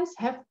triple lines,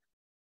 have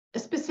a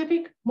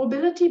specific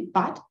mobility,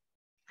 but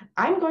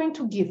I'm going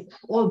to give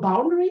all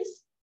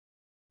boundaries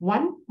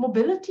one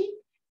mobility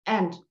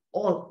and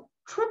all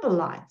triple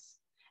lines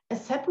a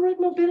separate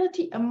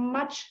mobility, a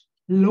much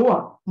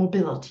lower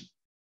mobility.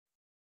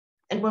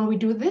 And when we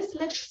do this,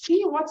 let's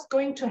see what's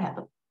going to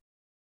happen.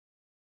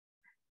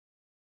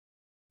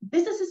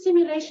 This is a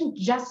simulation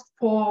just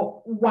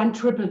for one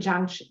triple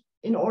junction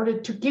in order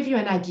to give you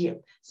an idea.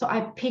 So I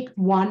picked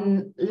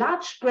one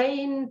large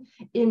grain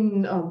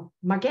in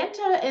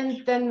magenta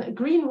and then a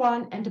green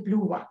one and a blue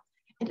one.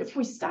 And if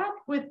we start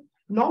with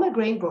normal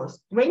grain growth,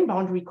 grain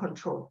boundary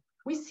control,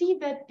 we see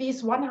that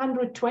these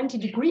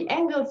 120-degree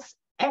angles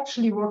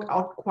actually work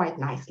out quite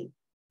nicely.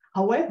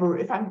 However,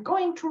 if I'm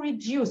going to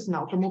reduce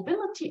now the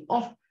mobility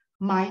of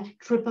my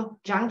triple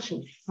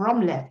junction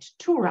from left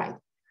to right,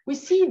 we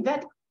see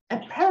that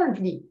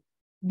apparently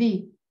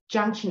the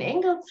junction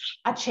angles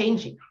are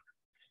changing.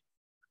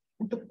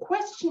 And the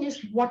question is,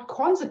 what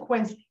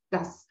consequence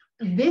does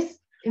this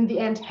in the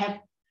end have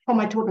for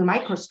my total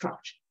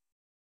microstructure?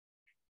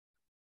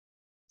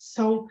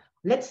 So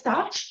let's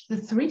start the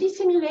 3D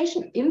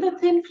simulation in the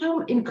thin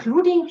film,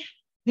 including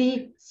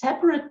the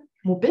separate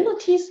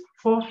mobilities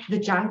for the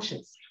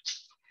junctions.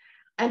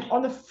 And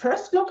on the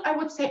first look, I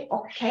would say,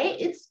 okay,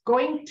 it's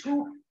going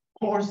to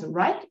coarsen,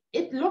 right?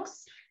 It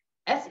looks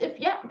as if,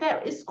 yeah,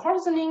 there is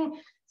coarsening.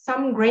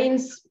 Some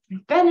grains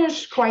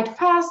vanish quite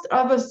fast,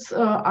 others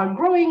are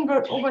growing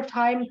over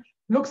time.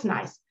 Looks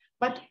nice,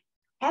 but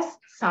has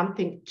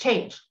something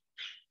changed?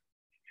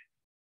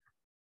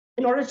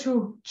 In order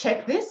to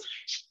check this,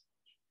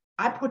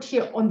 I put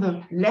here on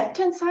the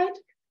left-hand side,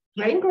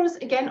 grain growth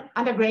again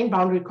under grain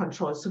boundary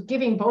control. So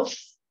giving both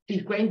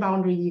the grain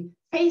boundary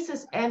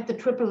faces and the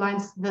triple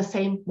lines the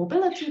same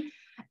mobility.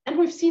 And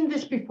we've seen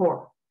this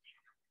before.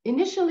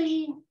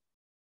 Initially,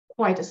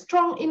 quite a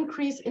strong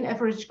increase in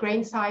average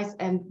grain size,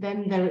 and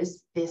then there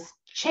is this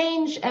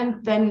change,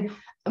 and then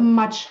a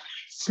much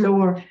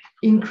slower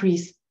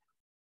increase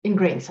in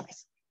grain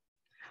size.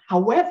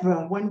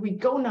 However, when we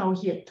go now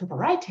here to the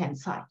right-hand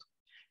side,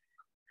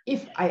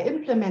 if I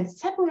implement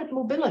separate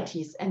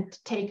mobilities and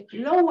take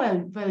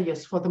lower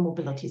values for the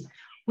mobilities,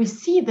 we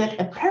see that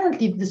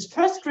apparently this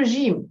first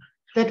regime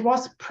that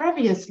was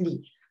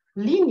previously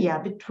linear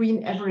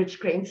between average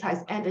grain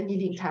size and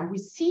annealing time, we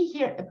see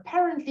here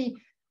apparently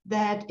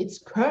that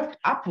it's curved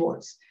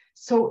upwards.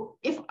 So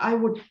if I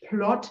would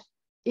plot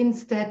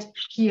instead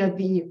here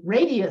the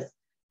radius,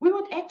 we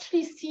would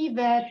actually see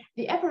that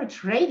the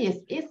average radius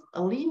is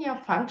a linear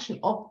function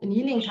of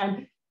annealing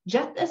time,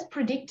 just as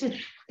predicted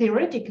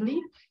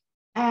theoretically.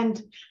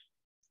 And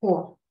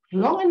for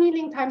long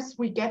annealing times,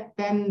 we get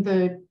then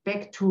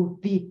back to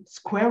the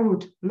square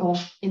root law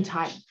in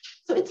time.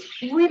 So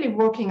it's really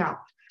working out.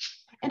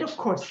 And of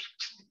course,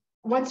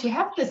 once you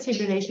have the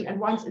simulation and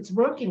once it's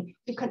working,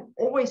 you can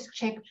always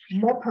check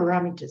more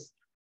parameters.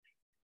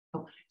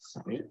 Oh,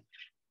 sorry.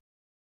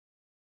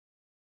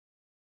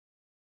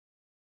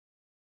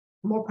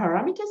 More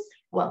parameters?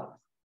 Well,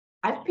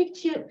 I've picked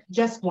here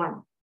just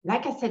one.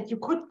 Like I said, you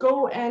could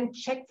go and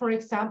check, for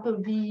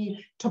example, the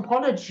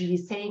topology,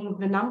 saying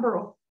the number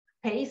of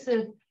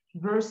faces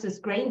versus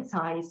grain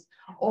size,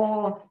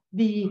 or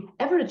the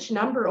average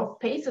number of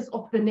faces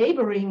of the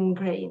neighboring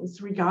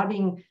grains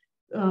regarding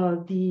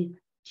the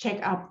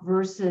checkup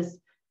versus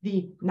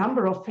the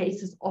number of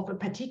faces of a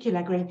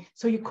particular grain.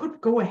 So you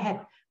could go ahead,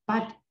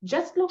 but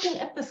just looking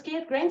at the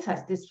scaled grain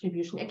size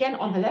distribution, again,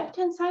 on the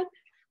left-hand side,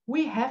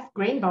 we have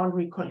grain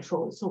boundary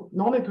control, so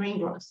normal grain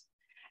growth.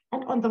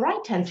 And on the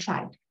right-hand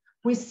side,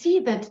 we see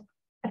that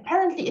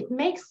apparently it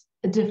makes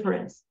a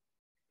difference.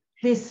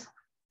 This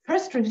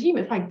first regime,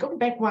 if I go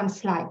back one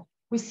slide,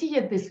 we see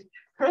here this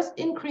first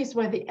increase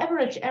where the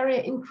average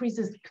area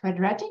increases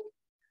quadratic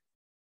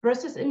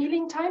versus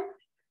annealing time,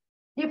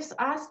 gives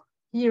us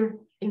here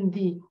in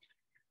the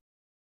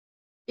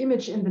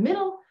image in the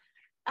middle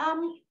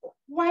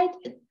quite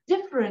a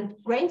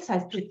different grain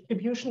size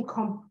distribution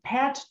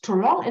compared to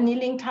long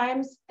annealing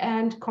times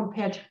and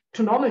compared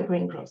to normal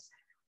grain growth.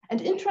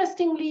 And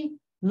interestingly,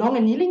 long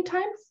annealing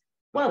times,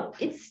 well,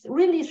 it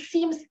really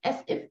seems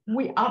as if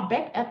we are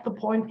back at the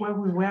point where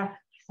we were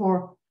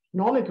for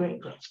normal grain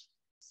growth.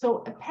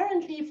 So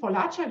apparently for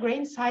larger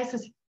grain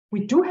sizes,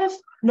 we do have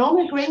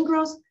normal grain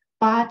growth,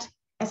 but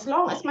as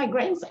long as my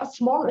grains are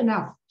small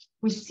enough,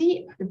 we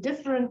see a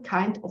different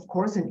kind of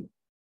coarsening.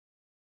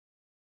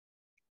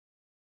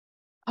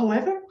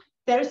 However,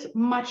 there's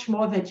much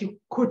more that you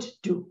could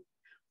do.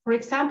 For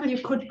example, you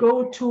could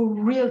go to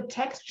real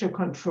texture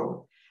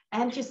control.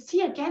 And you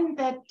see again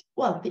that,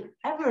 well, the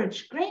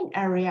average grain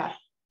area,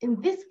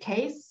 in this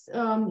case,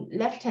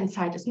 left-hand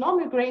side is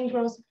normal grain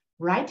growth,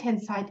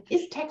 right-hand side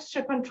is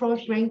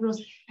texture-controlled grain growth.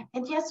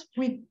 And yes,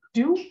 we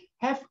do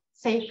have,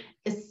 say,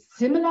 a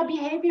similar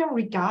behavior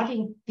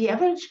regarding the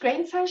average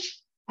grain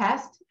size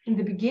passed in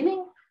the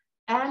beginning.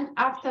 And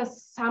after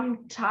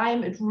some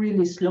time, it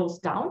really slows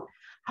down.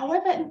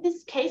 However, in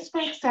this case,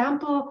 for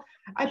example,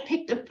 I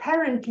picked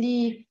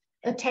apparently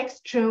a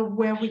texture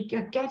where we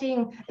are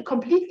getting a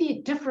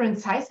completely different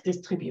size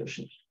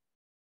distribution.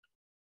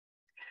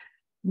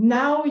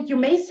 Now you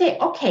may say,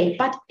 okay,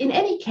 but in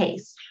any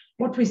case,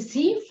 what we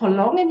see for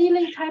long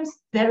annealing times,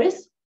 there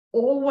is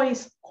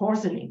always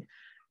coarsening,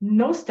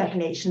 no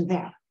stagnation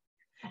there.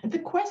 And the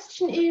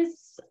question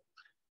is,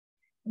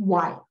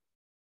 why?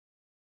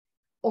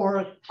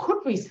 Or could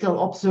we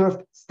still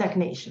observe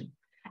stagnation?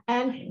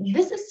 And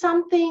this is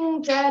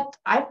something that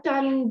I've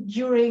done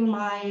during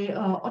my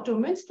Otto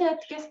Münstedt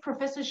guest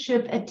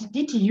professorship at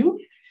DTU.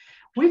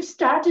 We've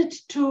started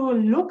to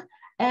look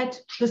at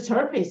the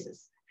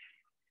surfaces.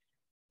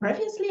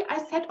 Previously,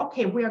 I said,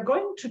 okay, we are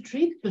going to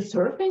treat the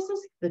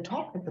surfaces, the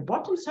top and the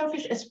bottom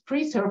surface, as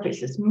free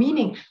surfaces,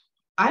 meaning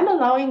I'm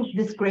allowing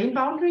this grain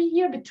boundary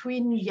here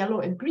between yellow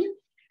and green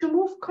to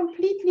move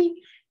completely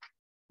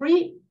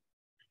free,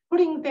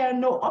 putting there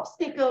no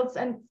obstacles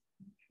and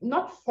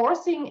not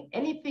forcing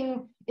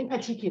anything in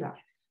particular.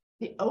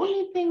 The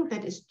only thing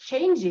that is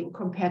changing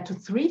compared to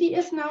 3D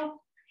is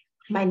now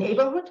my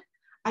neighborhood.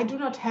 I do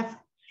not have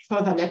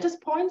further lattice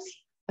points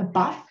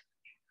above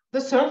the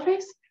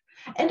surface.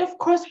 And of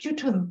course, due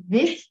to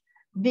this,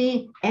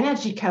 the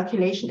energy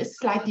calculation is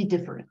slightly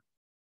different.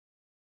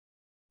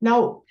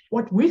 Now,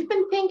 what we've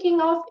been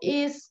thinking of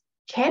is,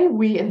 can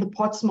we in the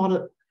POTS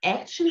model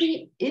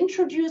actually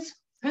introduce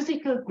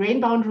physical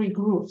grain boundary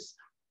grooves?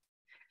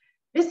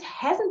 This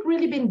hasn't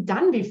really been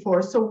done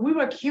before, so we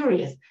were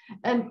curious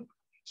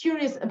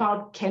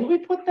about, can we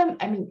put them?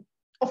 I mean,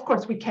 of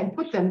course we can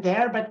put them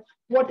there, but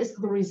what is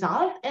the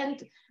result?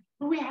 And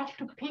do we have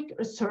to pick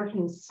a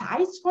certain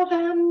size for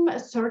them, a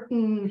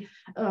certain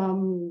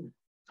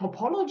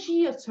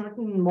topology, a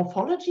certain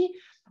morphology?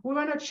 We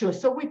were not sure.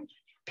 So we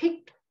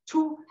picked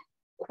two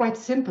quite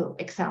simple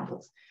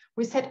examples.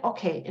 We said,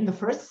 okay, in the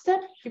first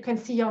step, you can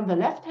see on the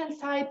left-hand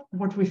side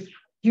what we've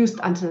used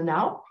until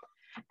now.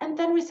 And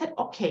then we said,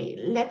 okay,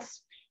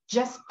 let's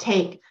just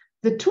take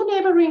the two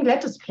neighboring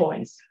lattice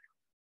points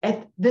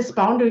at this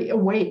boundary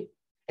away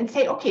and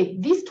say, okay,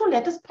 these two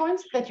lattice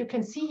points that you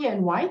can see here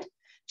in white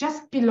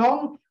just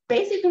belong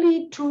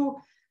basically to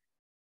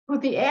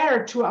the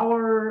air, to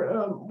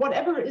our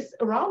whatever is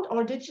around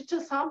our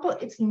digital sample.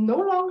 It's no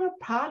longer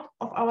part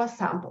of our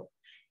sample.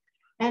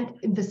 And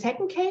in the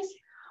second case,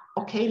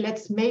 okay,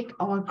 let's make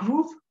our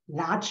groove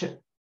larger.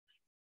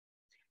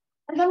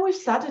 And then we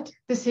started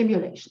the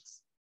simulations.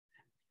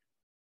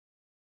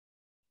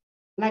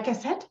 Like I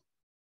said,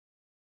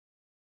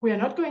 we are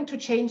not going to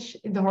change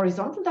in the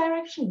horizontal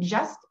direction,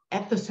 just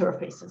at the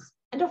surfaces.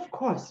 And of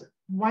course,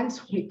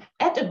 once we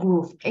add a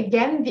groove,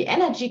 again, the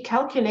energy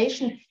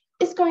calculation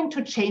is going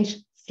to change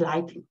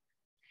slightly.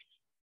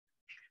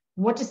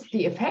 What is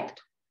the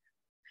effect?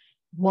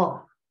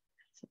 Well,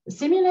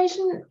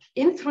 simulation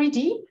in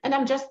 3D, and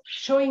I'm just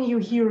showing you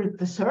here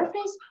the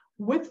surface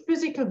with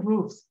physical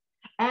grooves.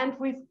 And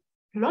we've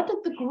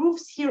plotted the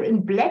grooves here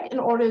in black in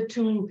order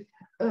to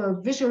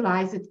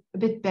visualize it a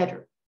bit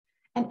better.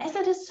 And as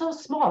it is so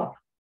small,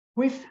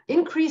 we've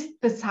increased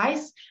the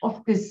size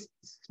of this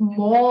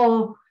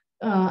small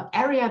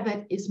area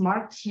that is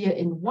marked here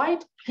in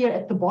white, here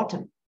at the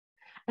bottom.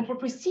 And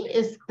what we see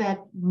is that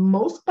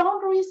most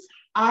boundaries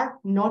are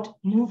not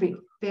moving.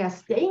 They are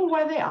staying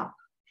where they are.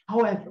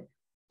 However,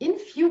 in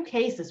few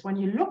cases, when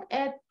you look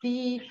at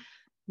the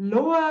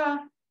lower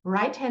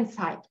right-hand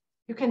side,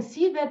 you can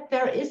see that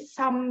there is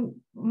some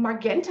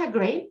magenta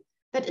gray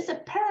that is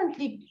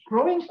apparently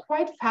growing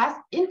quite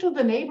fast into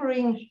the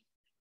neighboring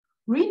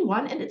green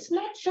one. And it's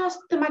not just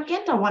the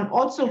magenta one,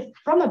 also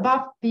from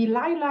above the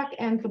lilac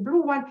and the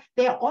blue one,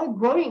 they are all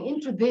growing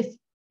into this.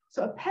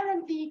 So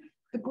apparently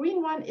the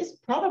green one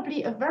is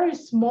probably a very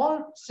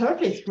small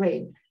surface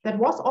grain that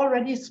was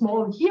already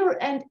small here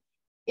and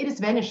it is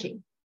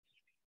vanishing.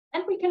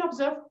 And we can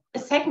observe a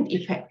second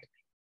effect,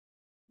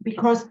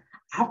 because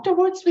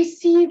afterwards we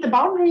see the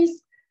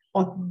boundaries,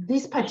 or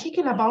these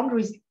particular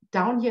boundaries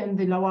down here in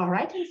the lower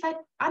right-hand side,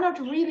 are not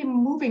really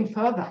moving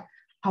further.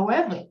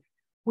 However,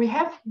 we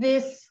have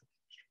this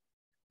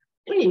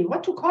really,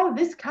 what to call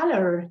this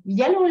color,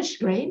 yellowish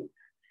grain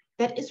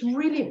that is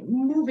really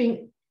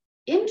moving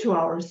into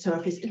our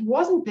surface. It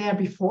wasn't there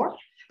before,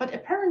 but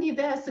apparently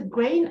there's a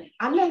grain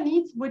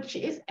underneath which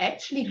is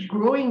actually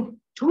growing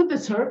to the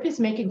surface,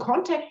 making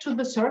contact to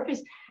the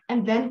surface,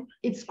 and then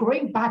it's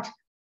growing. But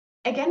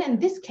again, in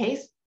this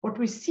case, what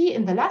we see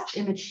in the last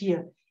image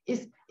here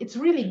is it's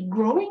really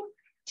growing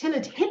till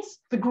it hits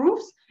the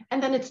grooves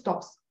and then it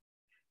stops.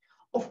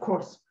 Of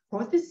course,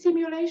 for this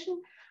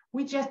simulation,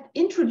 we just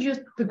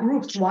introduced the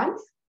grooves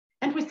once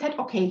and we said,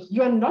 okay,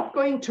 you're not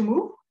going to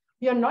move.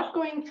 You're not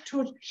going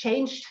to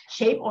change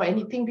shape or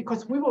anything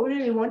because we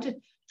really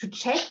wanted to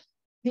check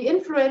the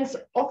influence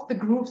of the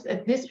grooves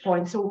at this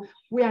point. So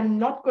we are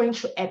not going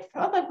to add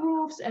further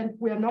grooves and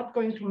we are not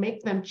going to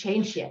make them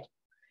change yet.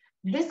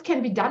 This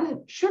can be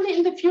done surely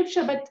in the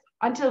future, but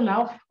until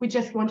now, we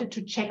just wanted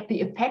to check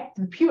the effect,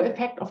 the pure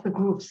effect of the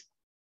grooves.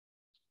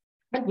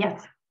 But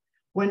yes,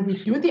 when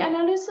we do the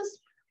analysis,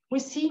 we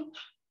see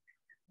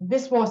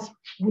this was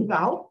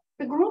without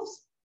the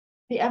grooves.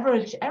 The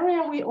average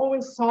area we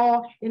always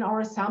saw in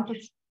our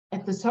samples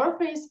at the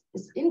surface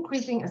is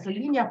increasing as a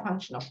linear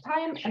function of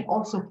time and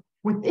also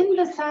within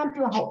the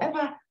sample.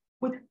 However,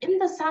 within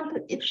the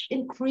sample, it's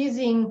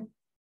increasing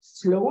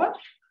slower.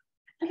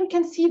 And we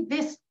can see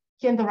this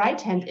here in the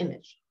right-hand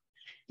image.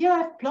 Here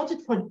I've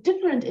plotted for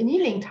different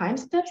annealing time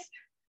steps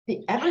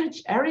the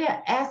average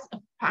area as a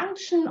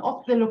function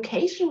of the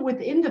location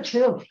within the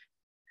film.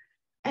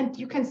 And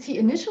you can see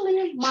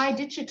initially my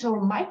digital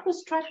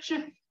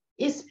microstructure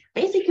is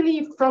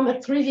basically from a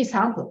 3D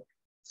sample.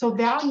 So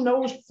there are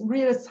no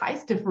real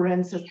size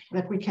differences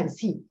that we can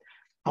see.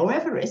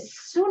 However, as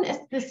soon as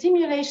the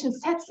simulation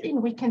sets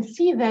in, we can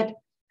see that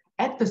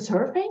at the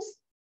surface,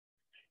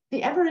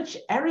 the average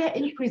area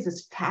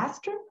increases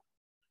faster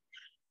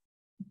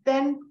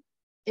than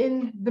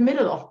in the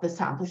middle of the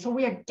sample. So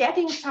we are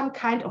getting some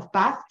kind of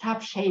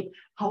bathtub shape.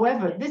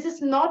 However, this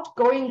is not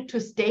going to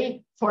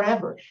stay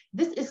forever.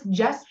 This is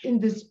just in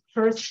this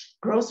first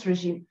growth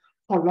regime.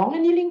 For long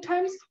annealing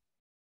times,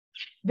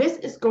 this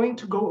is going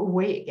to go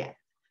away again.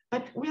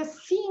 But we are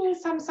seeing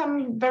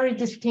some very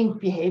distinct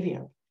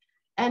behavior.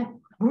 And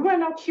we were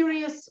now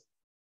curious,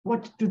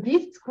 what do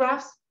these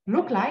graphs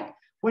look like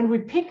when we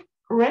pick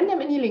a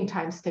random annealing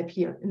time step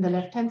here in the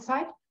left-hand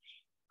side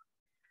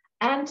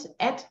and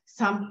add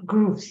some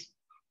grooves.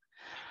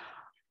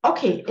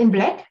 Okay, in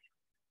black,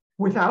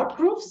 without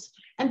grooves,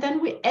 and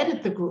then we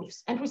added the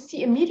grooves and we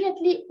see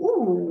immediately,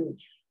 ooh,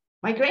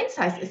 my grain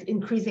size is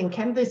increasing.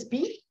 Can this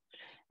be?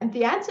 And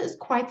the answer is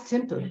quite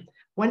simple.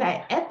 When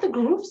I add the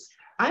grooves,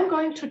 I'm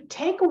going to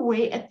take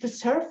away at the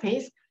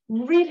surface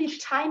really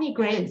tiny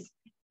grains,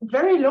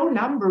 very low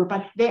number,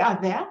 but they are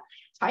there,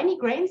 tiny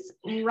grains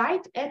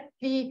right at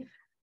the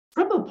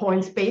triple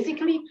points,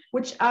 basically,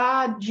 which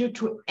are due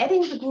to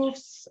adding the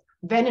grooves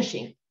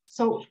vanishing.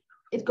 So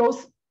it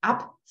goes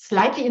up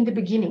slightly in the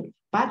beginning,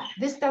 but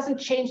this doesn't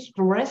change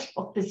the rest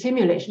of the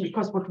simulation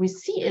because what we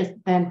see is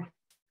then,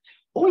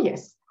 oh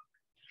yes,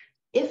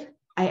 if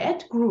I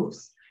add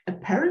grooves,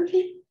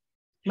 apparently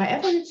my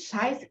average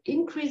size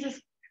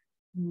increases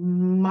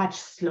much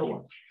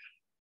slower.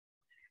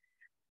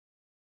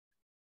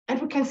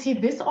 And we can see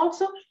this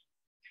also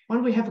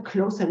when we have a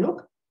closer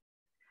look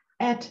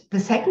at the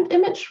second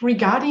image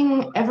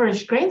regarding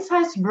average grain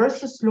size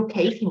versus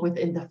location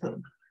within the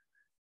film.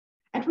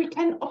 And we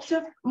can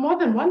observe more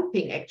than one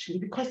thing actually,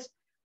 because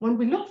when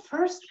we look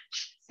first,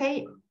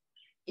 say,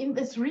 in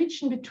this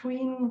region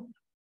between,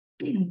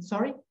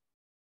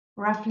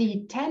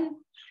 roughly 10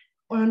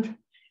 and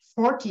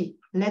 40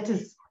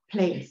 lattice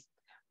planes,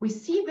 we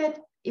see that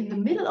in the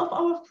middle of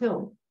our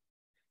film,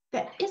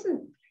 there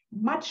isn't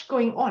much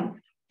going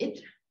on.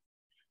 It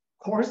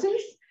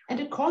coarsens, and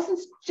it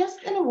coarsens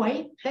just in a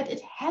way that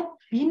it had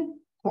been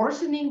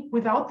coarsening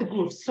without the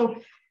grooves. So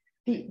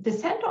the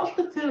center of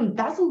the film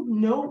doesn't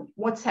know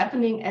what's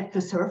happening at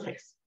the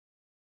surface.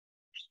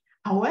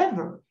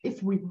 However,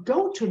 if we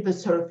go to the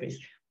surface,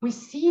 we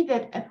see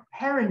that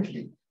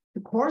apparently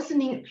the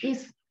coarsening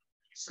is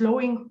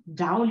slowing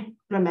down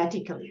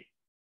dramatically.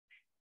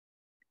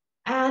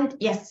 And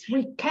yes,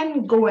 we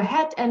can go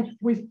ahead and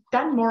we've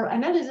done more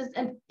analysis.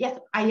 And yes,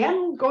 I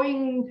am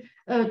going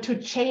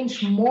to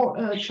change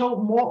more, show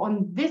more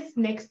on this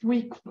next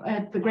week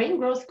at the Grain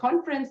Growth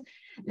Conference.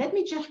 Let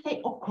me just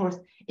say, of course,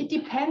 it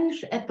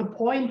depends at the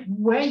point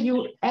where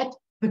you add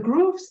the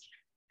grooves,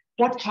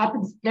 what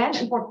happens then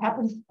and what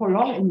happens for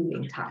long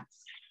annealing times.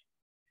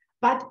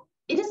 But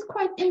it is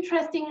quite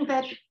interesting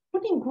that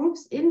putting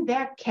grooves in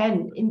there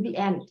can, in the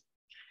end,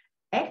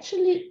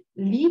 actually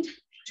lead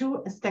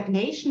to a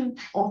stagnation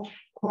of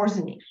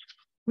coarsening.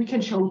 We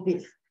can show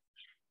this.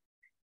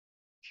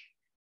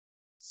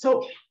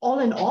 So all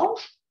in all,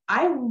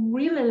 I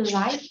really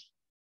like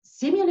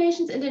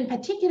simulations, and in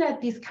particular,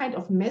 these kind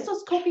of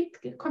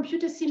mesoscopic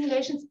computer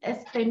simulations, as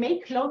they may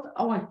close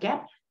our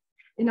gap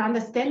in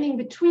understanding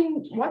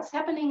between what's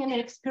happening in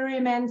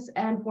experiments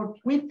and what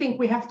we think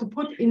we have to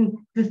put in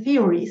the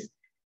theories.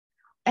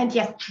 And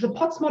yes, the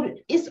POTS model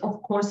is,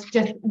 of course,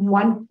 just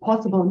one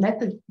possible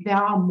method. There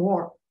are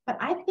more. But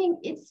I think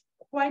it's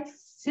quite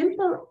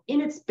simple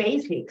in its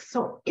basics.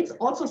 So it's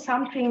also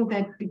something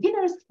that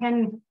beginners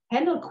can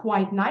handle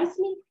quite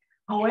nicely.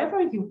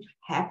 However, you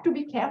have to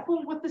be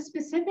careful with the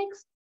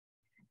specifics,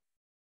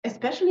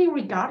 especially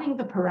regarding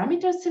the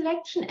parameter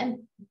selection. And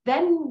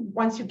then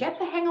once you get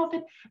the hang of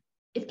it,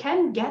 it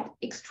can get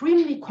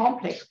extremely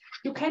complex.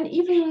 You can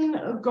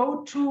even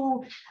go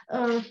to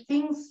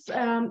things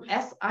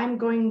as I'm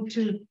going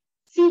to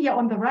see here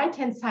on the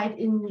right-hand side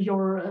in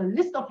your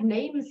list of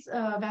names,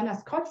 Werner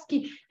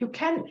Skotsky. You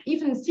can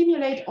even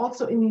simulate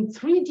also in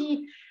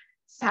 3D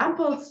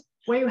samples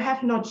where you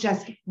have not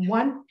just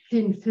one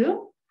thin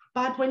film,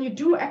 but when you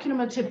do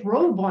accumulative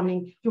roll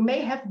bonding, you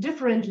may have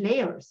different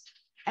layers.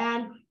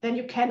 And then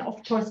you can,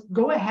 of course,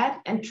 go ahead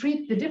and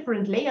treat the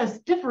different layers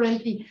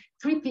differently,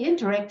 treat the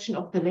interaction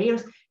of the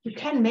layers. You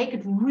can make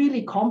it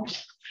really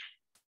complex.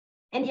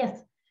 And yes,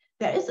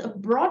 there is a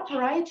broad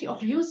variety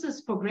of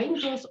uses for grain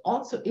growth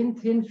also in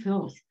thin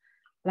films.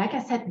 Like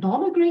I said,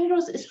 normal grain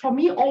growth is for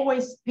me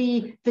always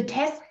the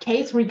test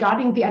case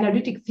regarding the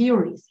analytic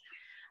theories.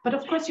 But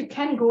of course, you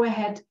can go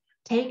ahead,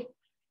 take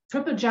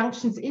triple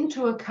junctions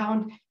into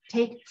account,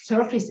 take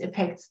surface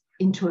effects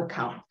into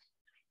account.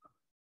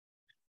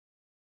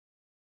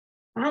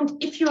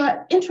 And if you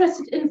are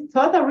interested in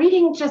further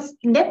reading, just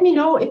let me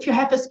know if you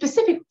have a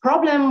specific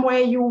problem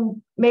where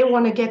you may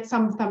want to get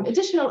some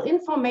additional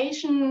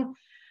information.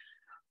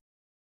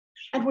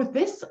 And with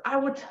this, I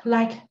would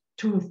like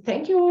to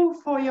thank you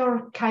for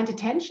your kind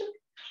attention.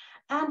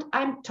 And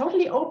I'm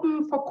totally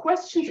open for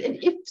questions. And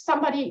if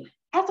somebody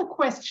has a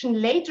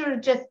question later,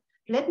 just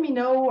let me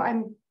know.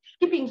 I'm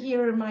keeping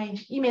here my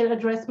email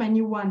address, my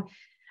new one,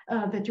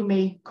 that you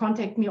may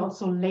contact me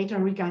also later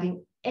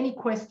regarding any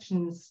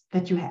questions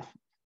that you have.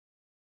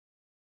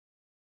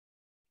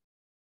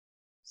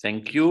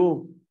 Thank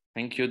you.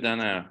 Thank you,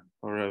 Dana,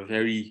 for a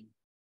very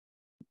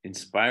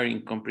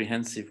inspiring,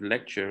 comprehensive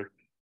lecture.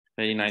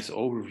 Very nice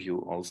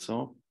overview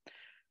also.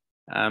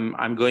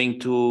 I'm going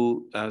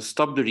to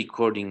stop the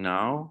recording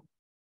now.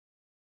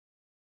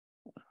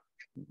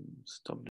 Stop.